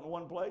of salt in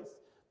one place?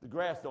 The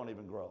grass don't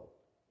even grow.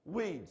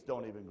 Weeds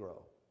don't even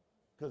grow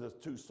because it's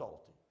too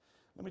salty.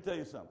 Let me tell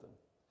you something.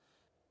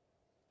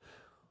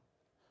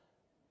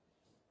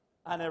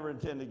 I never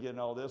intended to get in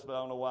all this, but I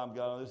don't know why I'm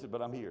got on this,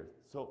 but I'm here.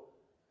 So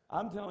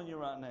I'm telling you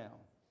right now,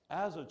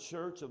 as a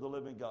church of the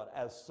living God,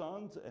 as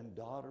sons and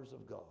daughters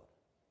of God,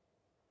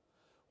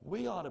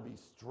 we ought to be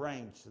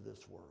strange to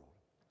this world.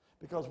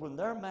 Because when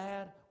they're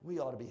mad, we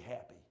ought to be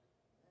happy.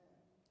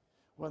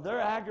 When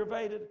they're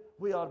aggravated,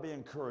 we ought to be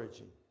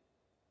encouraging.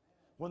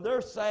 When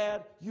they're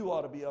sad, you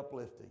ought to be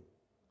uplifting.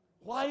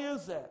 Why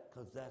is that?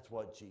 Because that's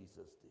what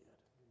Jesus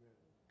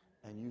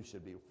did. And you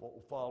should be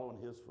following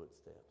his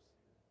footsteps.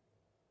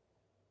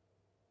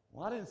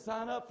 Well, I didn't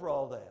sign up for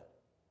all that.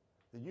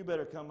 Then you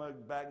better come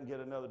back and get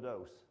another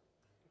dose.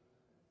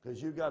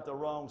 Because you got the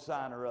wrong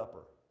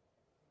signer-upper.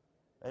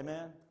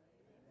 Amen?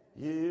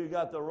 You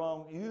got the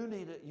wrong,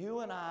 you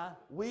and I,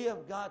 we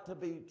have got to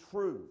be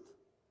truth.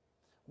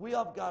 We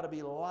have got to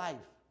be life.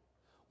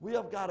 We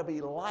have got to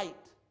be light.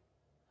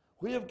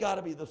 We have got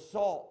to be the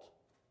salt.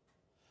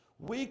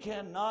 We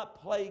cannot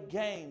play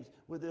games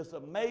with this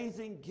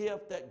amazing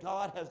gift that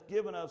God has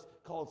given us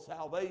called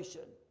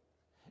salvation.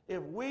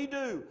 If we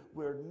do,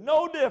 we're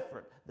no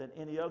different than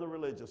any other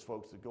religious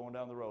folks that going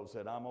down the road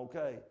said, I'm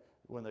okay,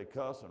 when they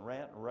cuss and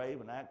rant and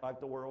rave and act like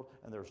the world,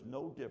 and there's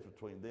no difference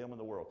between them and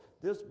the world.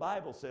 This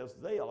Bible says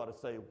they ought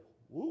to say,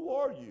 who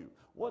are you?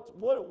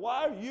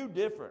 Why are you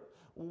different?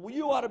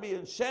 You ought to be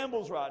in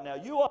shambles right now.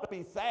 You ought to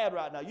be sad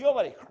right now. You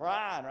ought to be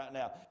crying right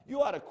now.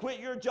 You ought to quit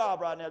your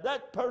job right now.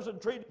 That person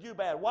treated you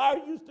bad. Why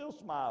are you still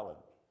smiling?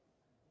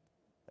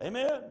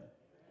 Amen?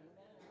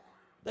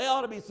 They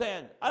ought to be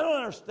saying, I don't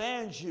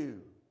understand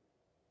you.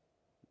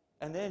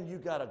 And then you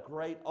got a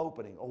great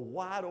opening, a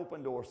wide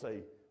open door.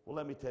 Say, well,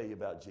 let me tell you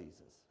about Jesus.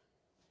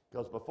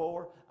 Because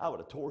before, I would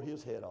have tore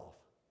his head off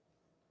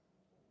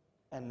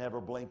and never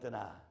blinked an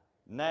eye.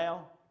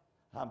 Now,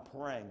 I'm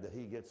praying that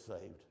he gets saved.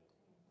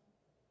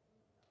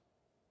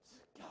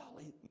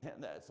 Golly, man,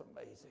 that's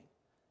amazing.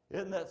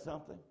 Isn't that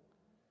something?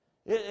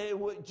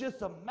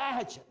 Just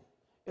imagine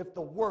if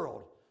the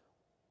world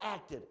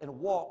acted and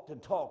walked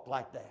and talked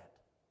like that.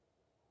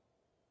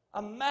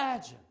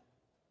 Imagine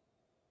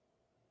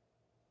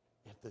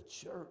if the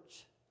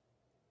church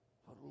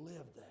would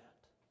live that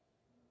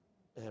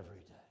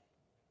every day.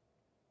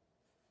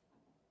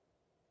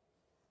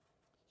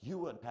 You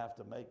wouldn't have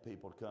to make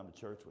people come to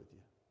church with you.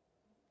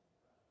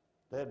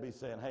 They'd be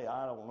saying, hey,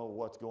 I don't know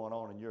what's going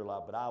on in your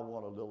life, but I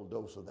want a little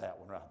dose of that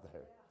one right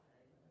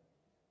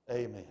there.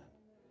 Amen.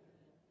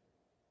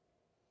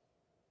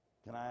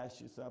 Can I ask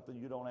you something?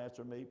 You don't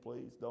answer me,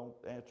 please. Don't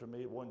answer me.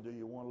 Do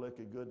you want to look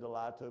good to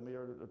lie to me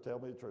or tell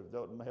me the truth?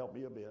 Don't help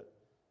me a bit.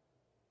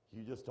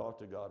 You just talk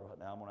to God right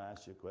now. I'm going to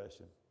ask you a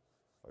question.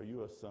 Are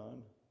you a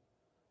son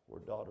or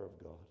daughter of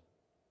God?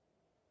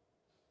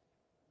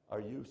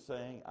 Are you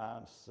saying,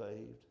 I'm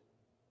saved?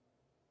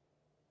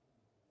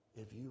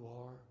 If you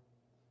are,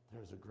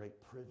 there's a great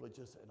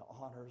privileges and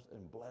honors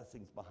and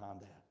blessings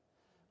behind that.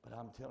 But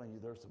I'm telling you,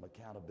 there's some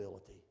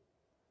accountability.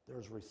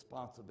 There's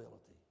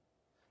responsibility.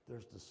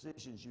 There's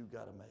decisions you've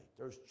got to make.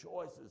 There's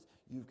choices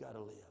you've got to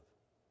live.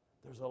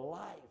 There's a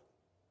life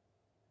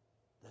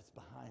that's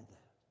behind that.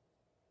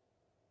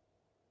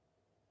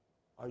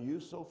 Are you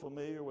so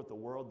familiar with the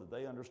world that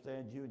they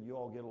understand you and you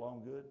all get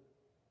along good?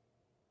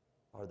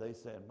 Are they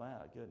saying, my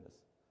goodness,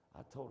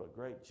 I told a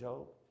great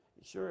joke.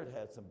 Sure, it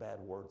had some bad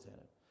words in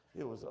it.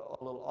 It was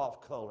a little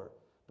off color.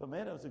 But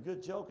man, it was a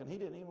good joke and he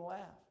didn't even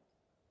laugh.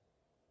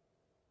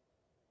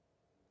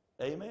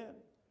 Amen.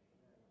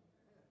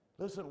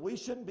 Listen, we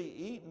shouldn't be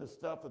eating the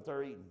stuff that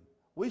they're eating.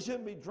 We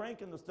shouldn't be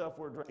drinking the stuff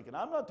we're drinking.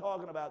 I'm not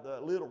talking about the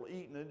little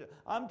eating.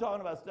 I'm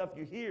talking about stuff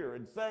you hear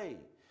and say.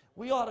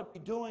 We ought to be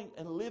doing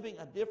and living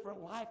a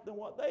different life than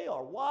what they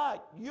are. Why?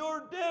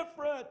 You're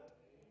different.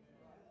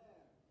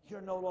 You're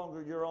no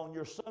longer your own.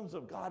 You're sons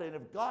of God. And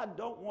if God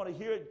don't want to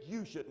hear it,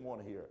 you shouldn't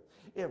want to hear it.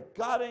 If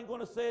God ain't going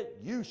to say it,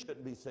 you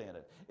shouldn't be saying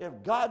it.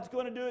 If God's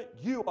going to do it,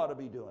 you ought to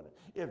be doing it.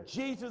 If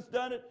Jesus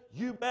done it,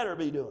 you better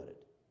be doing it.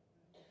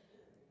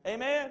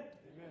 Amen? Amen.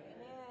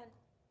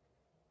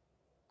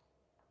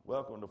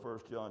 Welcome to 1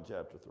 John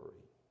chapter 3.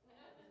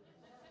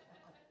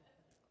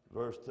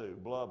 Verse 2,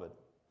 Beloved,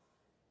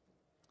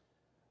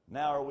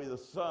 now are we the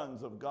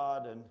sons of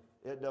God, and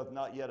it doth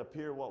not yet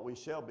appear what we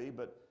shall be,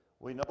 but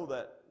we know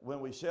that when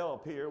we shall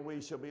appear,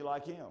 we shall be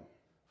like him,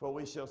 for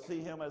we shall see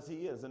him as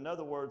he is. In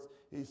other words,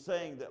 he's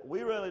saying that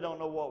we really don't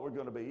know what we're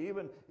going to be.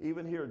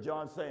 Even here,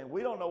 John's saying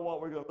we don't know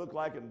what we're going to look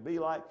like and be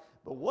like,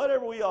 but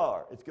whatever we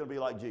are, it's going to be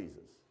like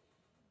Jesus.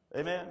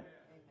 Amen?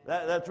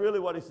 That's really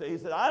what he said. He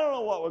said, I don't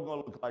know what we're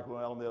going to look like when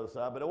we're on the other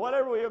side, but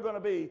whatever we are going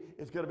to be,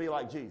 it's going to be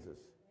like Jesus.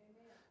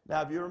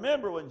 Now, if you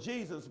remember when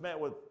Jesus met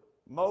with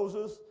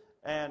Moses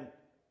and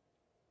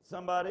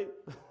somebody,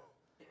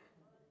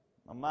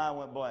 my mind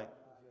went blank.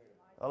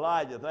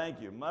 Elijah,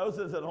 thank you.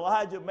 Moses and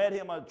Elijah met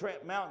him on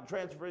Mount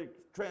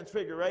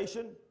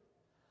Transfiguration.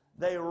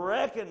 They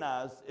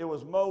recognized it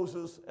was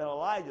Moses and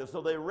Elijah,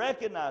 so they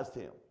recognized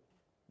him.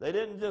 They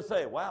didn't just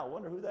say, wow, I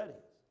wonder who that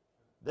is.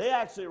 They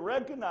actually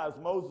recognized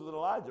Moses and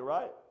Elijah,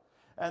 right?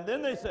 And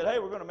then they said, hey,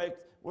 we're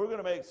going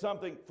to make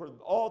something for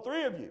all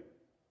three of you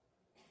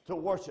to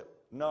worship.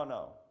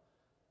 No.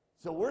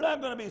 So we're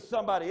not going to be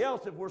somebody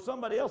else. If we're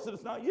somebody else, then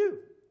it's not you.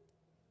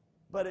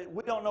 But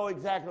we don't know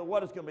exactly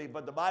what it's going to be.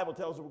 But the Bible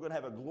tells us we're going to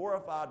have a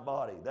glorified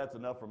body. That's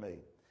enough for me.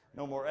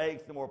 No more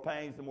aches, no more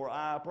pains, no more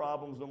eye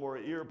problems, no more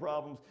ear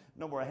problems,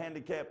 no more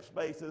handicapped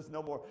spaces,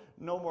 no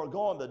more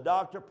going to the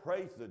doctor.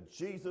 Praise to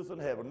Jesus in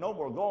heaven. No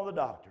more going to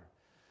the doctor.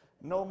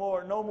 No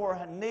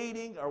more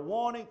needing or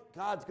wanting.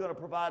 God's going to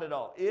provide it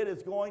all. It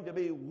is going to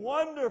be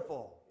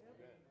wonderful.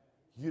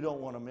 You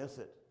don't want to miss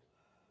it.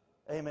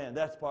 Amen.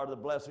 That's part of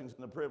the blessings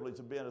and the privilege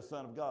of being a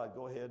son of God.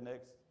 Go ahead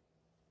next.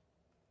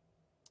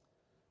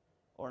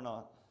 Or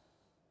not.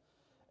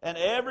 And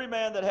every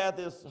man that hath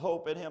this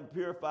hope in him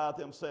purifieth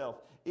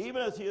himself,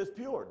 even as he is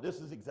pure. This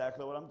is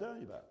exactly what I'm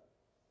telling you about.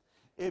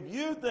 If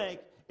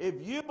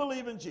you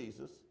believe in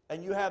Jesus,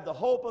 and you have the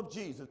hope of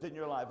Jesus in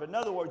your life, in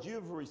other words,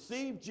 you've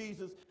received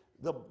Jesus,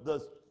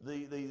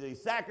 the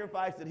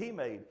sacrifice that he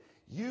made,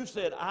 You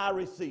said, I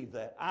receive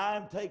that.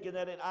 I'm taking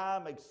that and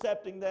I'm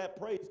accepting that.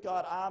 Praise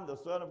God, I'm the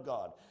Son of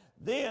God.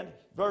 Then,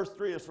 verse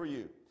 3 is for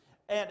you.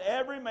 And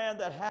every man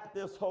that hath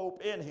this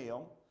hope in him,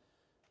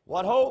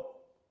 what hope?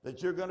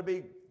 That you're going to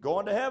be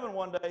going to heaven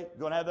one day,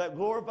 going to have that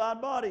glorified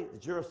body,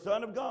 that you're a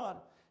son of God.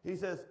 He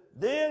says,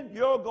 then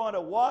you're going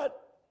to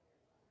what?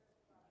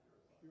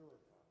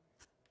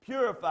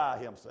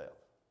 Purify himself.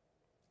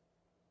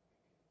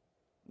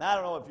 Now, I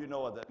don't know if you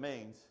know what that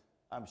means.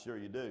 I'm sure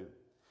you do.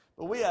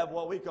 But we have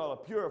what we call a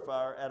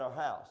purifier at our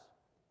house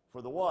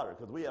for the water,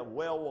 because we have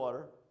well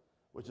water,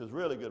 which is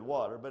really good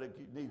water, but it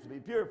needs to be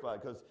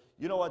purified, because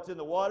you know what's in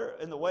the water,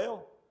 in the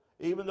well?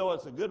 Even though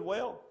it's a good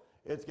well,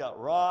 it's got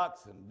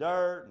rocks and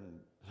dirt and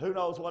who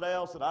knows what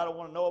else that I don't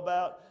want to know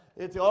about.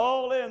 It's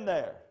all in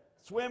there,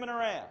 swimming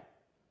around.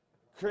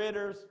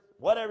 Critters,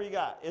 whatever you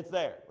got, it's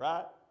there,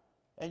 right?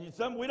 And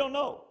some we don't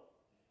know.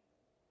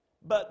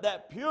 But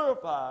that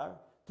purifier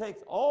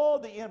takes all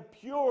the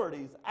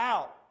impurities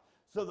out,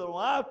 so that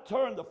when I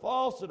turn the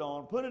faucet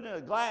on, put it in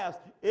a glass,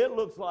 it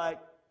looks like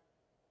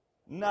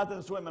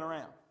nothing swimming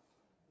around.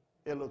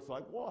 It looks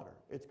like water.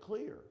 It's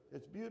clear.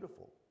 It's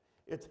beautiful.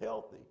 It's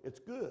healthy. It's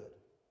good.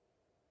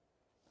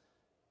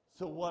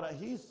 So what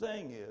he's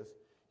saying is,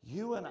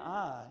 you and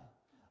I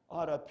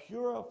ought to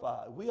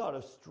purify. We ought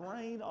to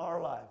strain our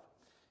life.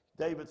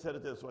 David said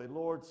it this way,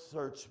 Lord,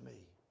 search me.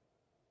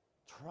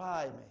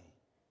 Try me.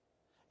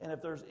 And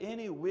if there's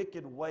any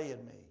wicked way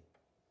in me,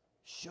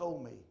 show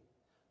me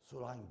so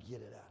that I can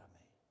get it out of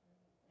me.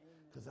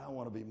 Because I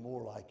want to be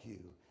more like you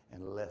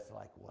and less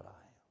like what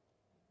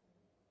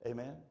I am.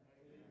 Amen? Amen?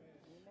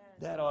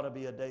 That ought to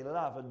be a daily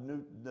life.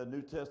 The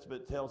New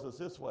Testament tells us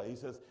this way. He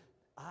says,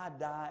 I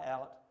die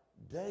out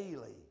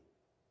daily.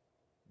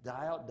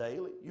 Die out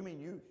daily? You mean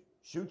you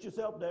shoot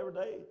yourself every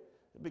day?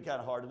 It'd be kind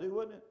of hard to do,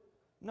 wouldn't it?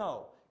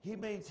 No. He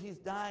means he's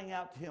dying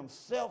out to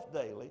himself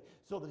daily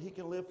so that he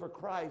can live for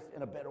Christ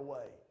in a better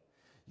way.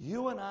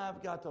 You and I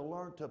have got to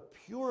learn to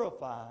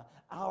purify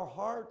our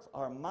hearts,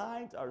 our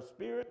minds, our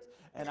spirits.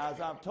 And as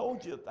I've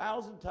told you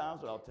 1,000 times,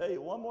 but I'll tell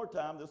you one more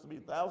time, this will be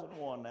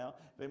 1,001 now,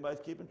 if anybody's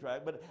keeping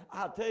track. But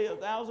I'll tell you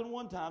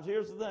 1,001 times,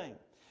 here's the thing.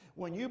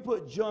 When you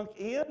put junk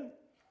in,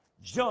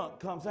 junk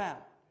comes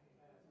out.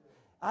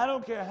 I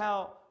don't care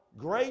how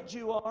great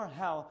you are,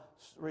 how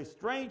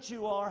restrained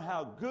you are,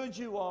 how good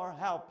you are,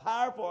 how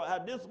powerful, how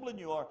disciplined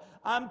you are.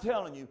 I'm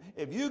telling you,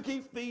 if you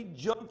keep feeding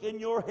junk in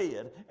your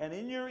head and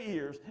in your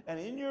ears and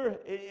in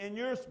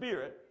your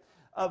spirit,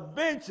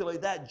 eventually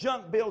that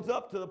junk builds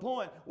up to the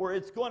point where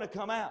it's going to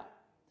come out.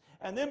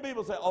 And then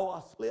people say, oh,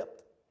 I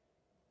slipped.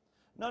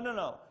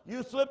 No.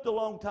 You slipped a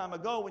long time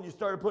ago when you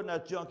started putting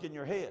that junk in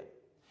your head.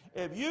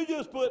 If you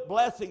just put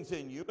blessings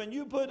in you, and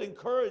you put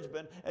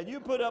encouragement, and you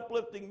put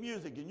uplifting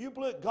music, and you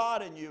put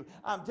God in you,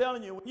 I'm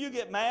telling you, when you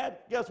get mad,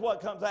 guess what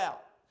comes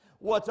out?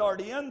 What's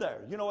already in there?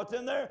 You know what's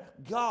in there?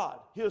 God,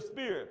 His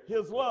Spirit,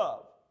 His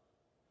love.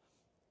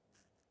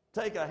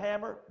 Take a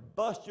hammer,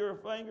 bust your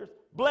fingers.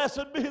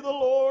 Blessed be the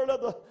Lord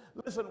of the...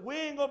 Listen, we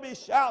ain't going to be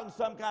shouting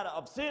some kind of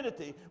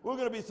obscenity. We're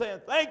going to be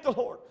saying, thank the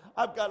Lord,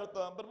 I've got a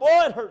thumb, but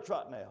boy, it hurts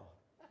right now.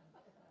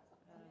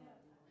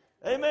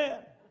 Amen.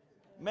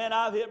 Man,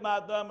 I've hit my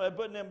thumb by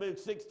putting them big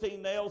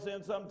 16 nails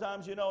in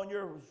sometimes, you know, and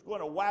you're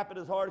going to whap it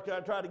as hard as I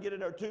try to get in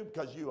there too,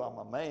 because I'm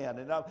a man,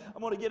 and I'm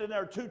going to get in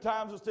there 2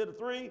 times instead of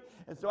 3,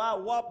 and so I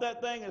whop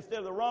that thing instead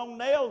of the wrong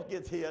nails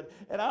gets hit,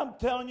 and I'm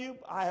telling you,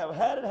 I have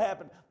had it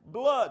happen.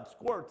 Blood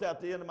squirts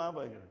out the end of my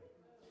finger.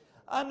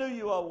 I knew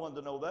you all wanted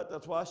to know that.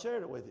 That's why I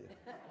shared it with you.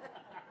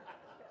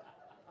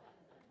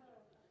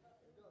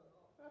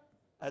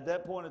 At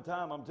that point in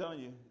time, I'm telling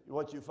you,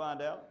 what you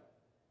find out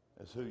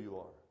is who you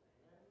are.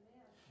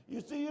 You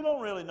see, you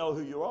don't really know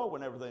who you are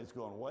when everything's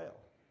going well.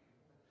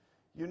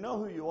 You know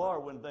who you are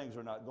when things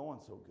are not going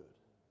so good.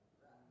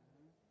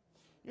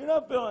 You're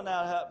not finding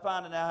out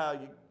how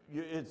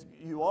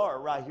you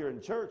are right here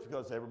in church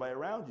because everybody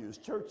around you is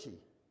churchy.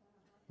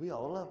 We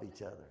all love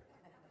each other,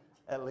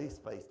 at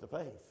least face to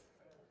face.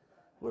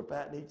 We're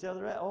patting each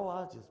other out. Oh,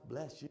 I'll just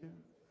bless you.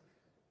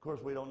 Of course,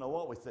 we don't know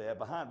what we say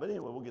behind, but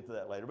anyway, we'll get to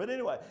that later. But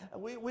anyway,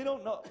 we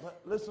don't know.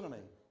 But listen to me.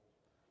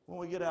 When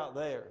we get out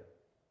there,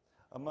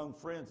 among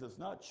friends, it's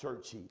not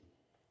churchy.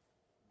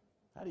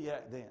 How do you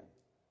act then?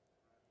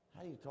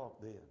 How do you talk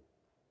then?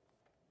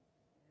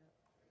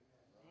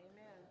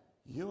 Amen.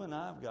 You and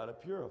I have got to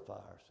purify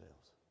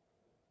ourselves.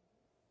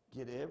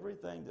 Get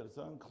everything that's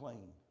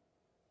unclean.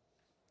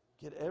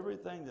 Get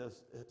everything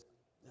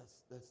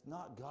that's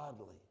not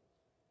godly.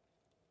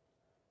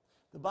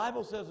 The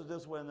Bible says it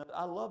this way, and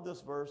I love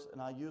this verse,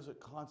 and I use it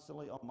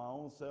constantly on my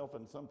own self,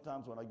 and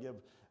sometimes when I give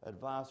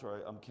advice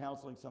or I'm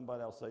counseling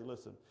somebody, I'll say,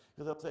 listen,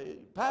 because I'll say,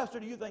 Pastor,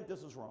 do you think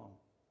this is wrong?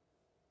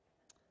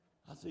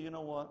 I say, you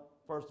know what?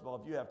 First of all,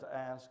 if you have to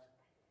ask,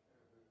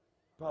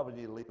 probably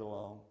need to leave it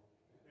alone.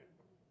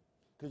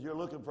 Because you're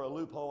looking for a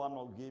loophole I'm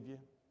going to give you.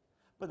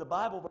 But the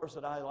Bible verse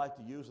that I like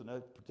to use, and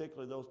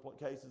particularly those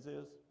cases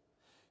is,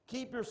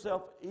 keep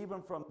yourself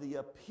even from the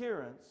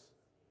appearance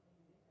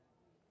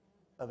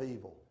of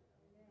evil.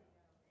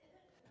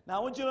 Now, I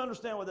want you to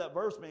understand what that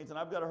verse means, and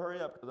I've got to hurry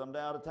up because I'm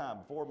out of time.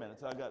 4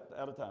 minutes, I got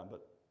out of time.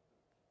 But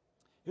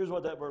here's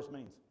what that verse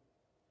means.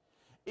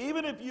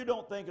 Even if you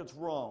don't think it's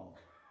wrong,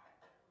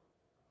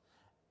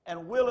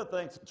 and Willa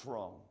thinks it's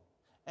wrong,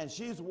 and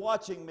she's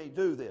watching me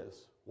do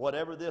this,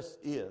 whatever this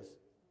is,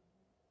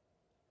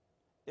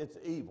 it's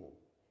evil.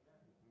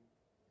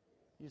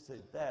 You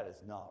say, that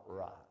is not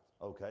right.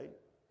 Okay.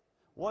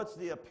 What's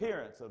the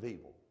appearance of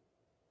evil?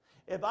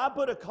 If I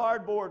put a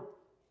cardboard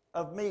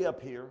of me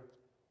up here,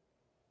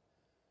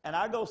 and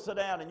I go sit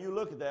down and you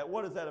look at that,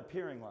 what is that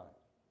appearing like?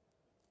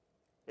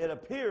 It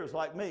appears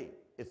like me.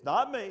 It's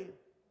not me,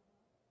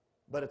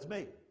 but it's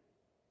me.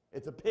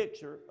 It's a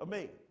picture of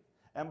me.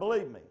 And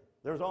believe me,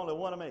 there's only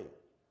one of me,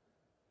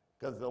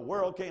 because the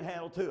world can't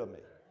handle two of me.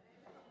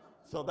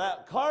 So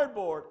that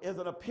cardboard is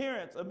an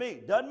appearance of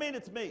me. Doesn't mean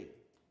it's me,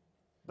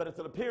 but it's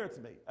an appearance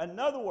of me. In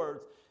other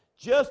words,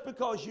 just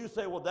because you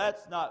say, well,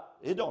 that's not,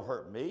 it don't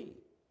hurt me.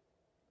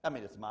 I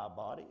mean, it's my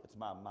body, it's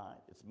my mind,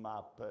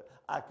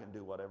 I can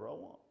do whatever I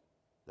want.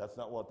 That's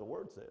not what the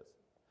Word says.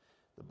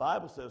 The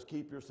Bible says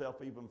keep yourself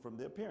even from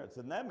the appearance.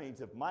 And that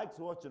means if Mike's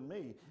watching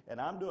me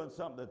and I'm doing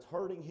something that's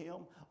hurting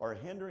him or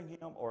hindering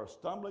him or a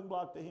stumbling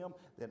block to him,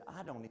 then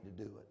I don't need to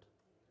do it.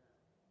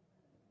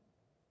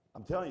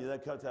 I'm telling you,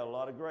 that cuts out a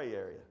lot of gray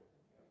area.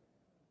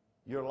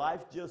 Your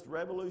life just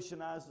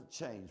revolutionized and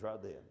changed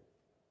right then.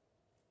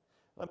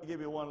 Let me give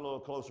you one a little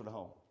closer to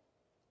home.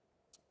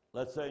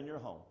 Let's say in your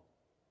home,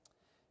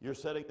 you're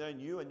sitting there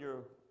and you and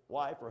your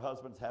wife or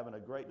husband's having a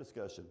great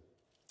discussion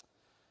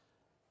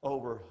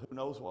over who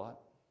knows what,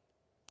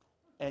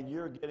 and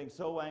you're getting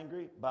so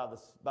angry by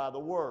the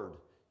word.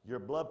 Your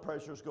blood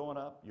pressure's going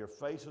up, your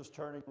face is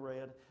turning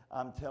red.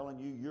 I'm telling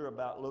you, you're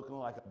about looking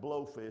like a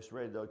blowfish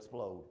ready to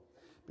explode.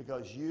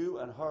 Because you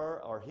and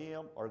her or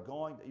him are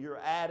you're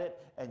at it,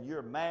 and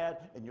you're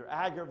mad, and you're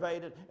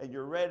aggravated, and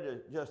you're ready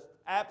to just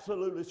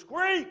absolutely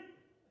scream.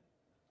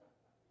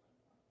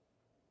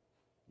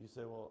 You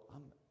say, well,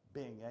 I'm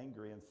being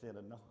angry and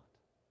sinning not.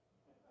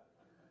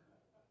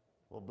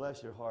 Well,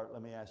 bless your heart,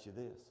 let me ask you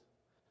this.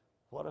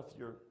 What if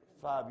your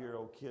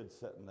 5-year-old kid's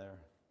sitting there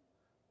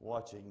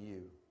watching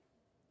you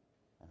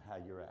and how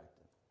you're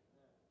acting?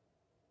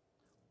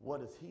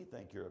 What does he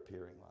think you're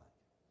appearing like?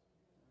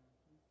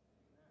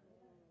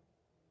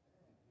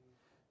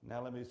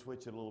 Now let me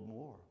switch it a little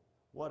more.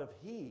 What if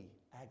he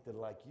acted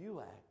like you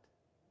act?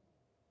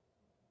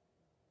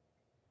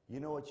 You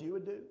know what you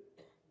would do?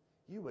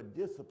 You would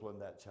discipline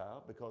that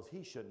child because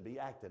he shouldn't be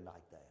acting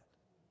like that.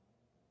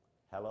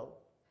 Hello?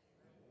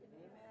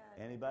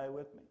 Amen. Anybody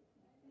with me?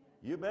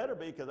 You better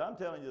be, because I'm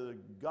telling you the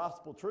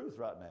gospel truth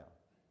right now.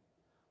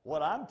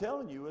 What I'm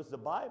telling you is the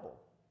Bible.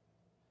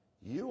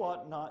 You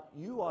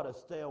ought to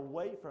stay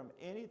away from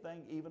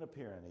anything even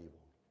appearing evil.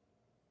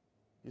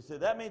 You say,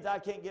 that means I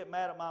can't get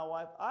mad at my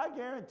wife? I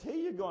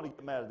guarantee you're going to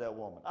get mad at that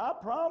woman. I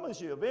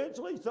promise you,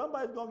 eventually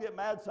somebody's going to get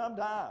mad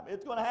sometime.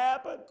 It's going to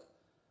happen.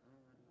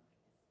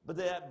 But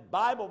that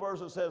Bible verse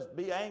that says,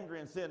 be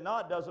angry and sin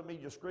not, doesn't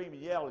mean you scream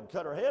and yell and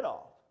cut her head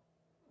off.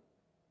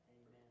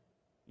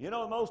 Amen. You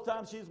know, most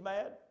times she's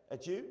mad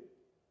at you,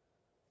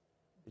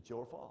 it's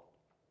your fault.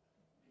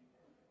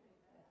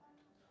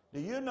 Do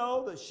you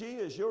know that she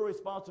is your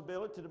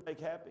responsibility to make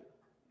happy?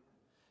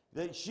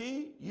 That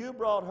you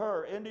brought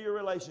her into your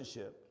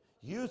relationship.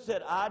 You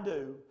said, I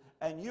do,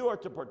 and you are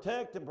to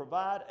protect and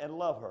provide and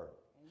love her.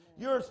 Amen.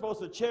 You're supposed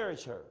to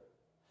cherish her.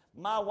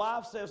 My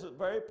wife says it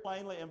very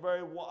plainly and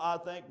very, I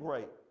think,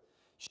 great.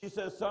 She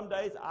says, some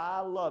days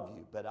I love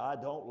you, but I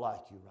don't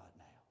like you right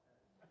now.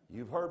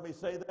 You've heard me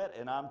say that,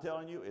 and I'm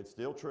telling you, it's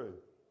still true.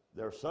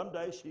 There are some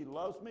days she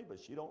loves me, but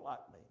she don't like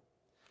me.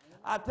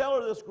 I tell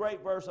her this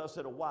great verse. I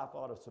said, a wife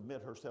ought to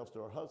submit herself to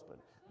her husband.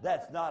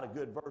 That's not a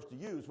good verse to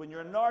use when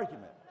you're in an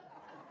argument.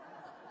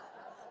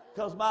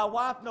 Because my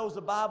wife knows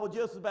the Bible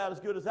just about as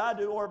good as I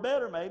do, or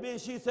better maybe,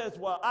 and she says,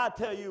 well, I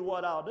tell you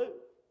what I'll do.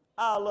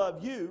 I'll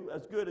love you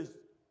as good as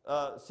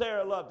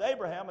Sarah loved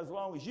Abraham, as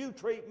long as you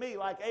treat me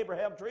like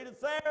Abraham treated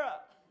Sarah.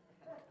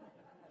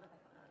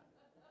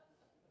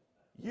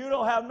 You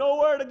don't have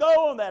nowhere to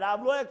go on that.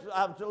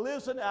 I've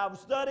listened, I've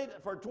studied.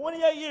 For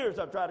 28 years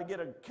I've tried to get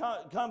a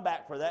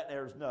comeback for that, and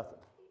there's nothing.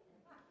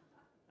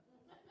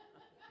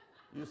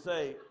 You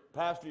say,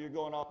 Pastor, you're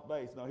going off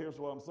base. Now here's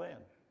what I'm saying.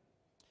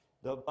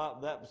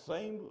 That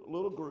same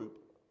little group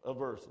of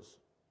verses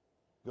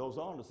goes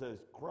on to say,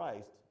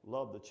 Christ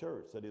loved the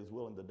church, that he was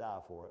willing to die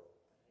for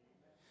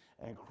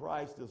it. And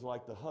Christ is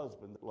like the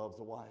husband that loves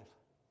the wife,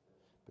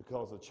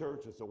 because the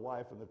church is the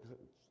wife and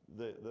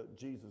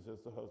Jesus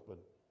is the husband.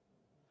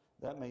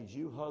 That means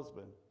you,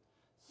 husband,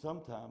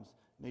 sometimes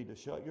need to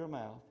shut your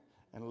mouth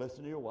and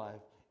listen to your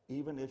wife,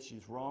 even if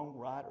she's wrong,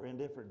 right, or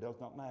indifferent. It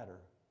does not matter.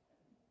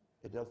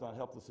 It does not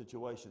help the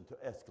situation to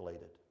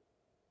escalate it.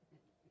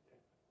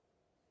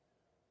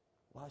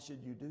 Why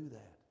should you do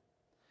that?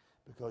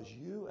 Because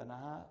you and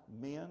I,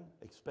 men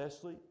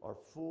especially, are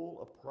full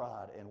of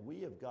pride, and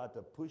we have got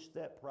to push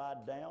that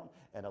pride down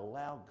and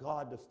allow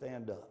God to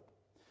stand up.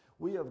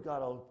 We have got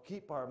to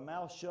keep our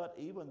mouth shut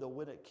even though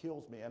when it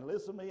kills me. And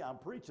listen to me, I'm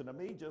preaching to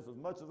me just as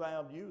much as I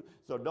am to you,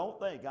 so don't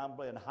think I'm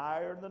being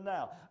higher than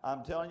now.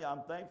 I'm telling you,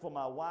 I'm thankful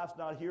my wife's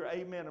not here,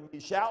 amen, and me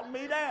shouting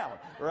me down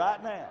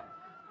right now.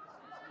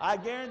 I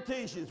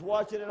guarantee she's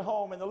watching at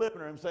home in the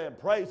living room saying,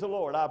 praise the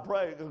Lord. I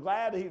pray,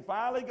 glad he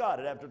finally got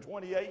it after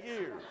 28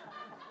 years.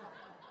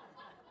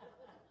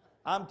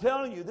 I'm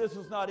telling you, this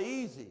is not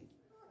easy,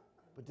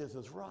 but this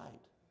is right.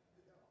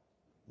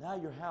 Now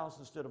your house,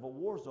 instead of a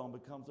war zone,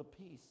 becomes a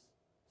peace,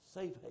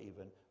 safe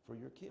haven for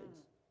your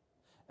kids.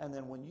 And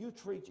then when you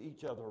treat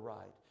each other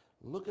right,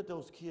 look at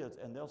those kids,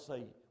 and they'll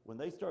say, when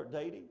they start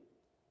dating,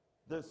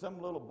 there's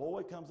some little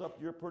boy comes up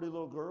to your pretty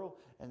little girl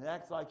and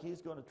acts like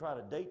he's going to try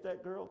to date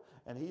that girl,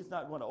 and he's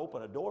not going to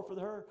open a door for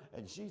her,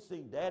 and she's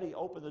seen Daddy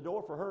open the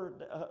door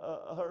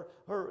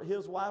for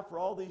his wife for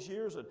all these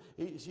years, and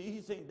he's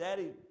seen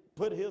Daddy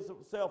put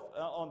himself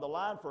on the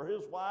line for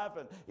his wife,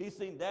 and he's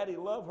seen Daddy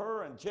love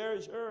her and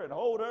cherish her and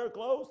hold her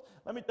close.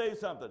 Let me tell you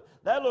something.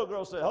 That little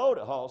girl said, hold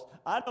it, Hoss.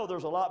 I know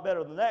there's a lot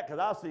better than that because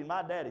I've seen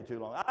my daddy too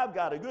long. I've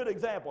got a good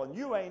example, and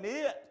you ain't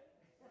it.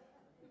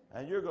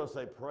 And you're going to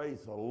say,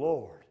 praise the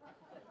Lord.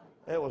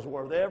 It was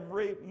worth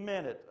every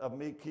minute of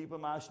me keeping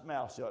my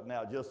mouth shut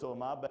now just so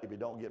my baby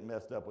don't get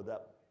messed up with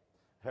that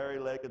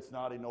hairy-legged,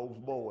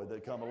 snotty-nosed boy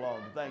that come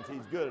along and thinks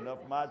he's good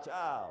enough for my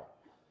child.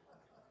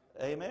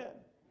 Amen.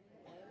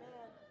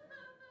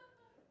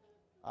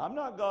 I'm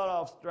not God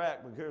off track,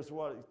 but here's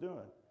what he's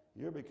doing.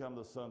 You become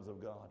the sons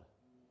of God.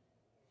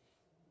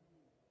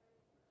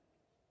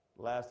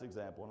 Last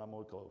example, and I'm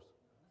going to close.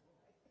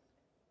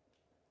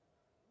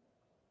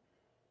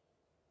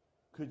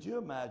 Could you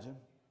imagine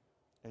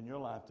in your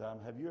lifetime,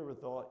 have you ever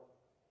thought,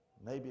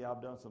 maybe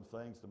I've done some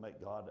things to make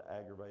God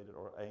aggravated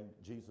or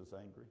Jesus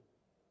angry?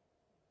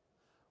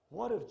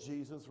 What if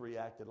Jesus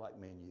reacted like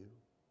me and you?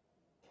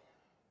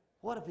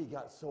 What if he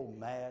got so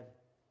mad?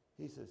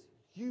 He says,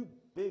 you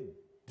big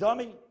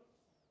dummy,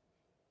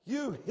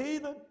 you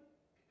heathen,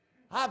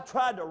 I've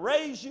tried to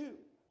raise you,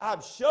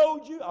 I've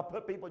showed you, I've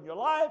put people in your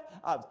life,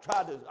 I've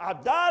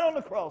died on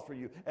the cross for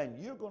you, and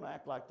you're going to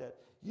act like that?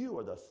 You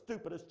are the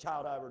stupidest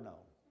child I ever known.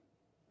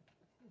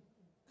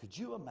 Could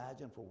you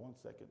imagine for 1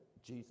 second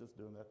Jesus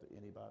doing that to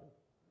anybody?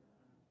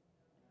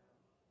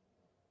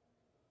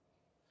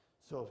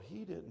 So if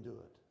he didn't do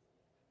it,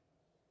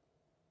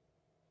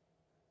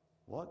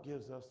 what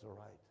gives us the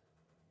right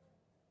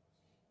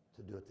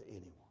to do it to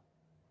anyone?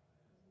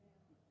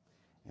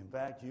 In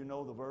fact, you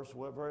know the verse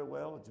very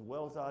well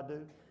as I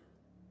do.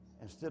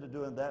 Instead of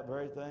doing that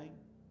very thing,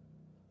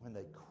 when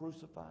they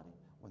crucified him,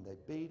 when they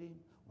beat him,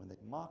 when they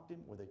mocked him,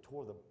 when they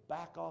tore the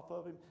back off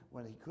of him,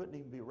 when he couldn't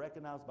even be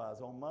recognized by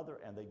his own mother,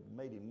 and they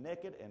made him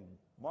naked and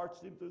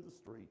marched him through the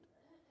street,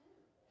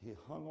 he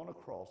hung on a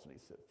cross and he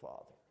said,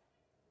 Father,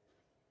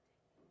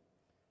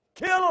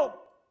 kill him!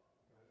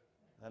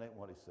 That ain't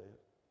what he said.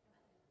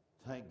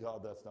 Thank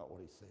God that's not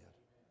what he said.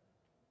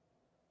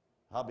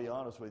 I'll be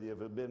honest with you, if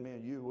it had been me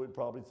and you, we'd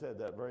probably said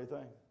that very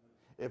thing.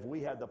 If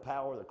we had the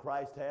power that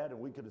Christ had and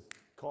we could have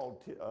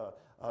called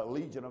a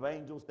legion of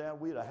angels down,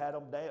 we'd have had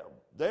them down.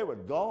 They were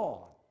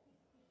gone.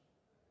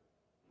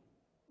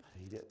 But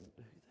he didn't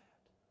do that.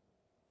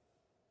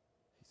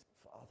 He said,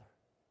 Father,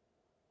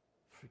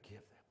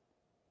 forgive them,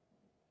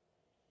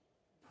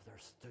 for they're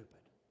stupid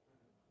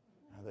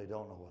and they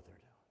don't know what they're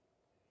doing.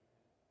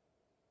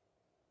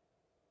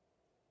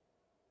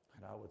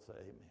 And I would say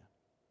amen.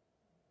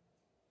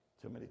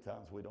 Too many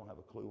times we don't have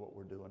a clue what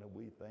we're doing, and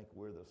we think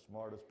we're the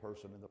smartest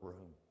person in the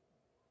room.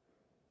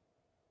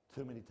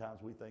 Too many times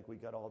we think we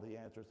got all the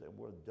answers, and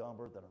we're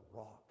dumber than a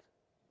rock.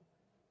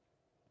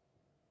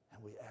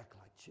 And we act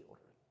like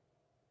children.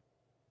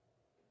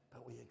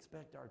 But we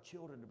expect our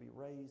children to be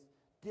raised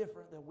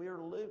different than we're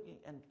living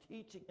and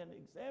teaching and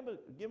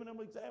giving them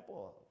an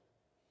example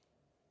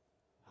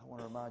of. I want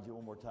to remind you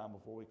one more time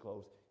before we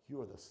close. You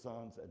are the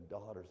sons and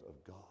daughters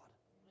of God.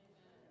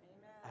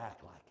 Amen.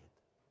 Act like it.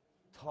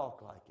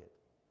 Talk like it.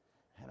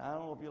 And I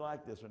don't know if you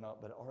like this or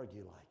not, but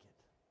argue like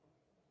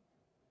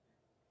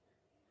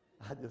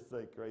it. I just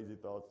say crazy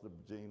thoughts to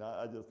Gene.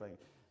 I just think,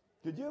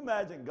 could you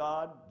imagine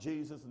God,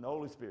 Jesus, and the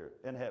Holy Spirit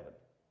in heaven?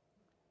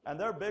 And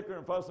they're bickering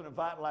and fussing and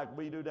fighting like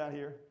we do down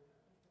here?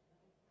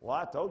 Well,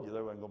 I told you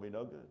they weren't going to be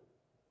no good.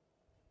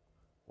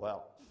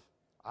 Well,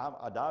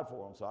 I died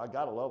for them, so I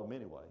got to love them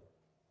anyway.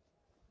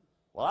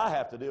 Well, I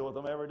have to deal with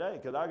them every day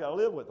because I got to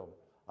live with them.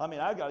 I mean,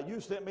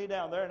 you sent me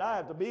down there, and I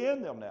have to be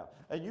in them now.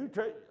 And you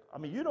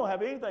don't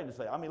have anything to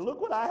say. I mean,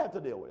 look what I have to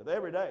deal with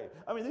every day.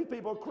 I mean, these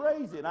people are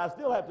crazy, and I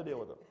still have to deal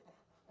with them.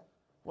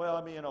 Well,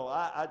 I mean, you know,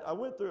 I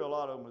went through a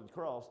lot of them with the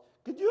cross.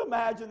 Could you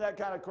imagine that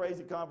kind of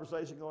crazy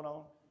conversation going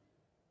on?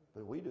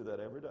 But we do that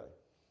every day.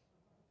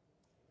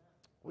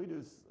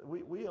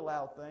 We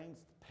allow things,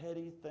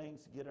 petty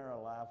things to get in our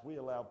life. We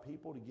allow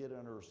people to get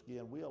under our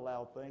skin. We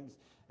allow things,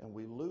 and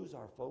we lose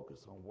our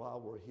focus on why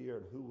we're here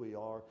and who we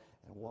are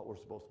and what we're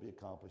supposed to be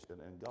accomplishing.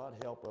 And God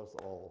help us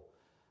all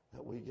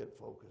that we get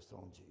focused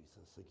on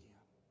Jesus again.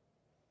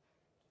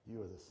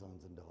 You are the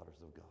sons and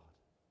daughters of God.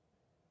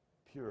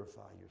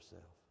 Purify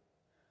yourself,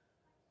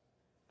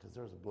 because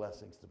there's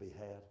blessings to be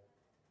had.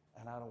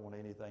 And I don't want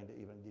anything to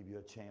even give you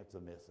a chance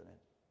of missing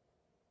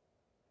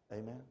it.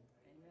 Amen? Amen.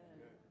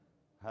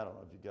 I don't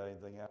know if you got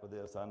anything out of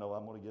this. I know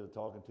I'm going to get a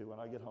talking to when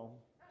I get home.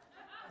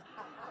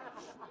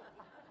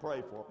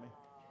 Pray for me.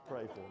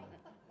 Pray for me.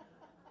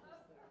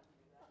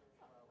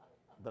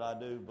 But I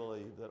do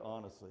believe that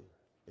honestly,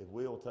 if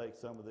we'll take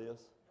some of this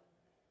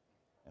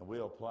and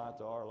we'll apply it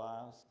to our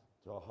lives,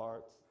 to our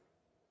hearts,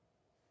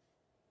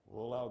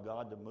 we'll allow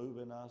God to move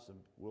in us and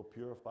we'll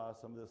purify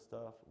some of this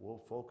stuff.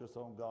 We'll focus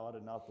on God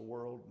and not the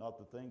world, not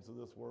the things of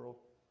this world.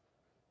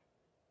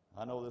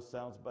 I know this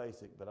sounds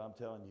basic, but I'm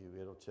telling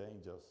you, it'll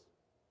change us.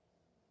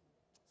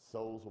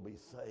 Souls will be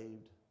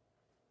saved.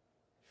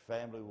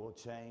 Family will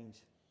change.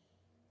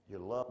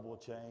 Your love will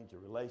change.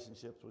 Your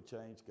relationships will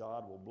change.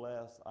 God will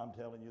bless. I'm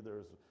telling you,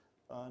 there's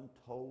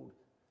untold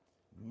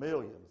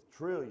millions,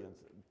 trillions,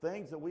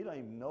 things that we don't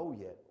even know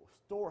yet,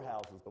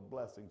 storehouses of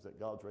blessings that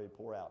God's ready to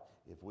pour out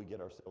if we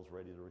get ourselves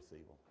ready to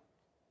receive them.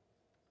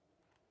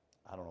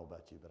 I don't know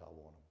about you, but I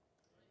want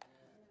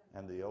them.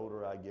 And the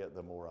older I get,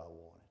 the more I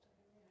want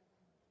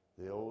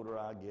it. The older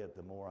I get,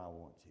 the more I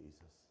want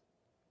Jesus.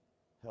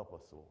 Help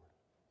us, Lord.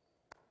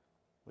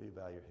 Will you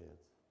bow your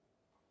heads?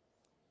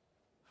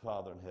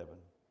 Father in heaven,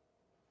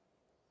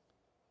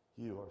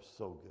 you are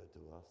so good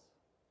to us.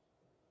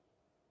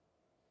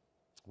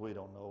 We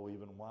don't know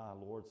even why,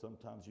 Lord.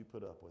 Sometimes you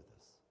put up with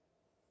us.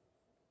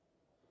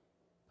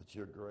 But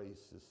your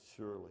grace is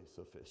surely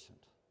sufficient.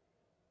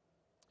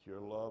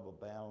 Your love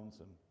abounds,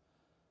 and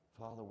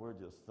Father, we're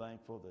just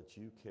thankful that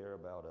you care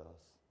about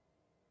us.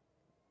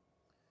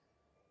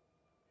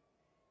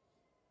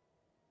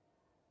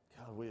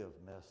 God, we have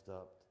messed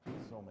up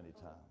so many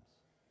times.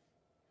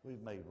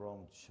 We've made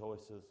wrong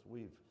choices.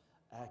 We've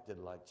acted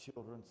like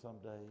children some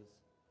days.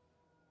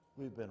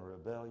 We've been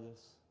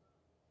rebellious.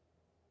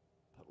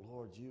 But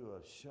Lord, you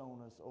have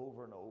shown us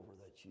over and over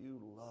that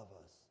you love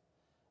us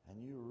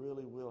and you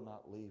really will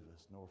not leave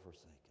us nor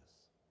forsake us.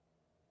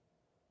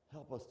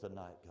 Help us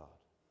tonight, God.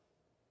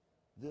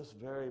 This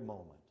very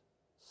moment,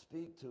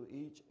 speak to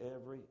each,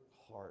 every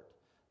heart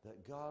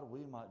that, God,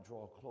 we might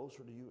draw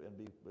closer to you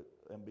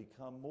and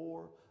become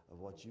more of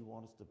what you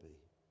want us to be.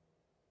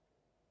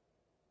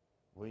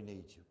 We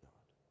need you, God.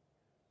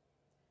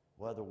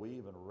 Whether we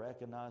even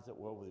recognize it,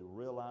 whether we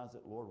realize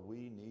it, Lord,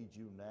 we need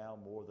you now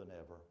more than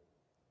ever.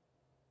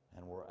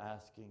 And we're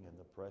asking in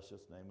the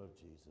precious name of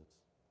Jesus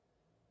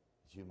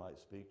that you might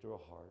speak to our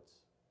hearts,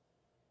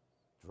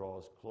 draw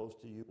us close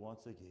to you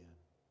once again.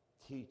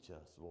 Teach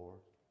us, Lord.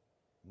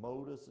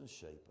 Mold us and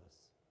shape us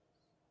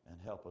and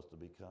help us to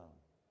become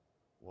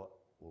what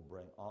will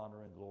bring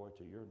honor and glory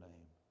to your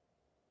name.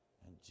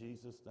 In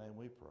Jesus' name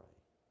we pray.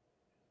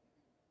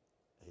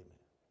 Amen.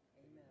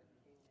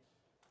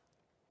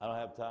 I don't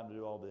have time to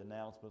do all the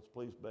announcements.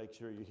 Please make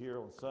sure you're here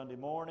on Sunday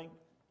morning.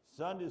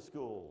 Sunday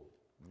school,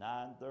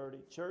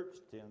 9:30. Church,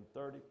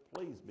 10:30.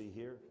 Please be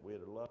here.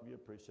 We'd love you.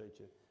 Appreciate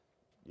you.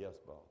 Yes,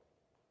 Bob.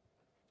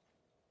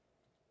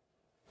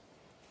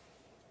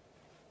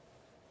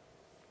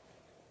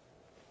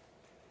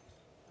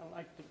 I'd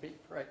like to be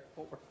prayed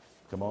for.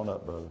 Come on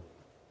up, brother.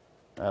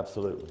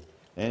 Absolutely.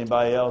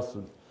 Anybody else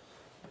who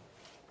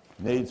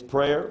needs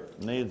prayer,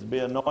 needs to be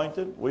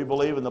anointed? We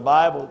believe in the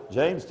Bible.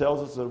 James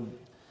tells us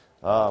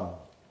that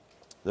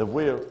if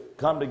we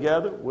come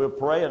together, we'll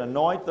pray and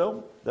anoint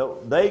them,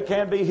 that they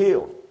can be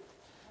healed.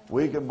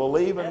 We can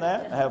believe in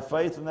that and have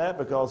faith in that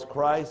because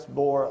Christ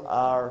bore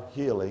our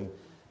healing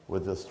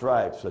with the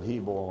stripes that he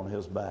bore on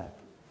his back.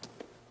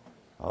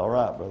 All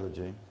right, Brother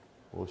Gene.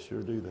 We'll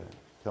sure do that.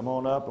 Come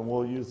on up and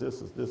we'll use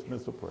this as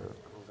dismissal prayer.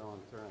 I'm going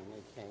through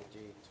an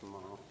EKG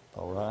tomorrow.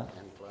 All right.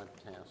 And blood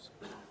test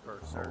for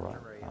All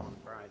surgery right. on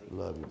Friday.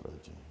 Love you, Brother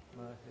Gene.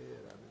 My head,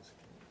 I just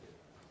can't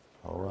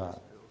get. All right.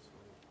 Feels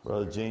like-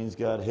 Brother Gene's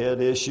got head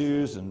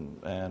issues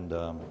and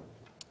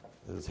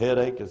his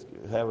headache is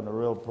having a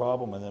real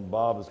problem. And then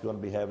Bob is going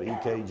to be having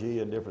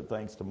EKG and different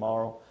things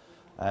tomorrow.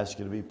 I ask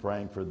you to be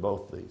praying for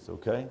both these,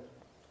 okay?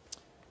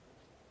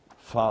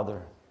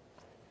 Father,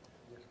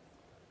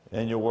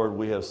 in your word,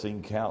 we have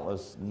seen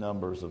countless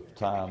numbers of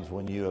times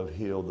when you have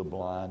healed the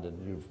blind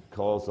and you've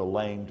caused the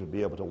lame to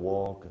be able to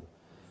walk. And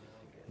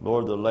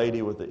Lord, the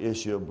lady with the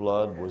issue of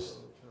blood was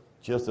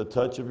just a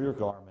touch of your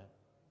garment,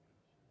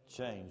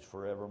 changed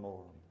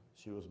forevermore.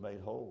 She was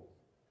made whole.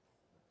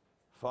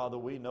 Father,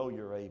 we know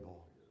you're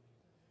able.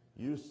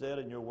 You said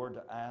in your word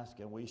to ask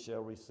and we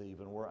shall receive.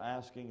 And we're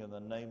asking in the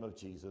name of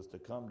Jesus to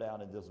come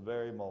down in this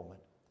very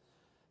moment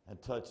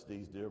and touch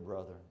these dear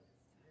brethren.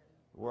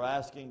 We're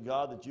asking,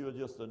 God, that you would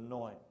just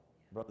anoint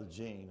Brother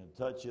Gene and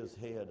touch his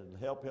head and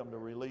help him to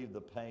relieve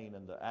the pain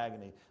and the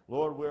agony.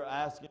 Lord, we're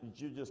asking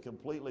that you just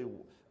completely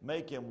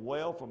make him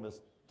well from the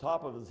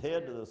top of his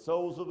head to the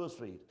soles of his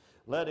feet.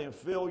 Let him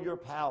feel your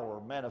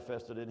power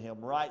manifested in him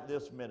right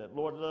this minute.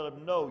 Lord, let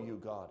him know you,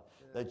 God,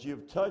 that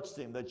you've touched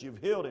him, that you've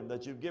healed him,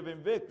 that you've given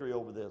him victory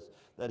over this,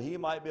 that he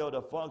might be able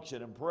to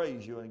function and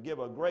praise you and give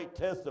a great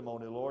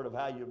testimony, Lord, of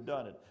how you've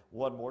done it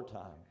one more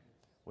time.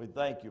 We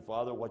thank you,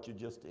 Father, what you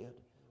just did.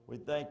 We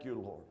thank you,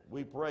 Lord.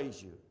 We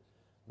praise you.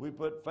 We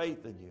put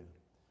faith in you.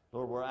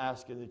 Lord, we're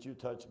asking that you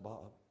touch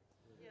Bob.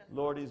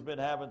 Lord, he's been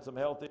having some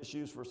health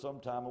issues for some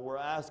time, and we're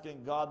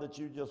asking, God, that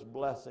you just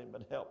bless him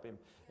and help him.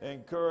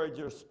 Encourage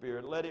your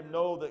spirit. Let him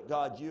know that,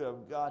 God, you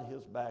have got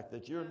his back,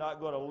 that you're not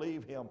going to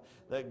leave him,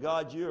 that,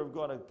 God, you are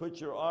going to put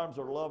your arms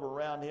of love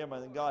around him,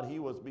 and, God, he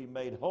was be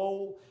made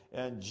whole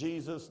in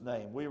Jesus'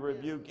 name. We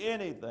rebuke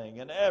anything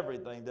and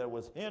everything that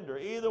was hinder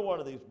either one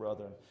of these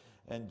brethren.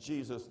 In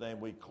Jesus' name,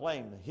 we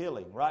claim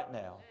healing right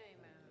now.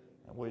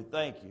 And we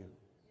thank you.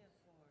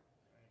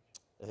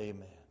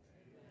 Amen.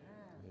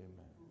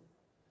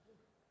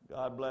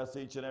 God bless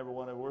each and every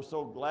one of you. We're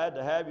so glad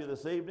to have you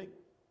this evening.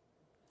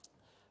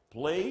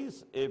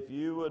 Please, if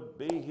you would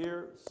be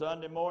here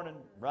Sunday morning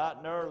bright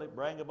and early,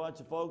 bring a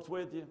bunch of folks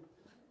with you.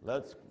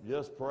 Let's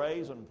just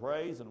praise and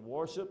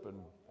worship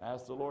and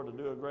ask the Lord to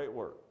do a great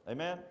work.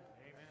 Amen?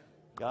 Amen.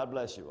 God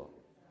bless you all.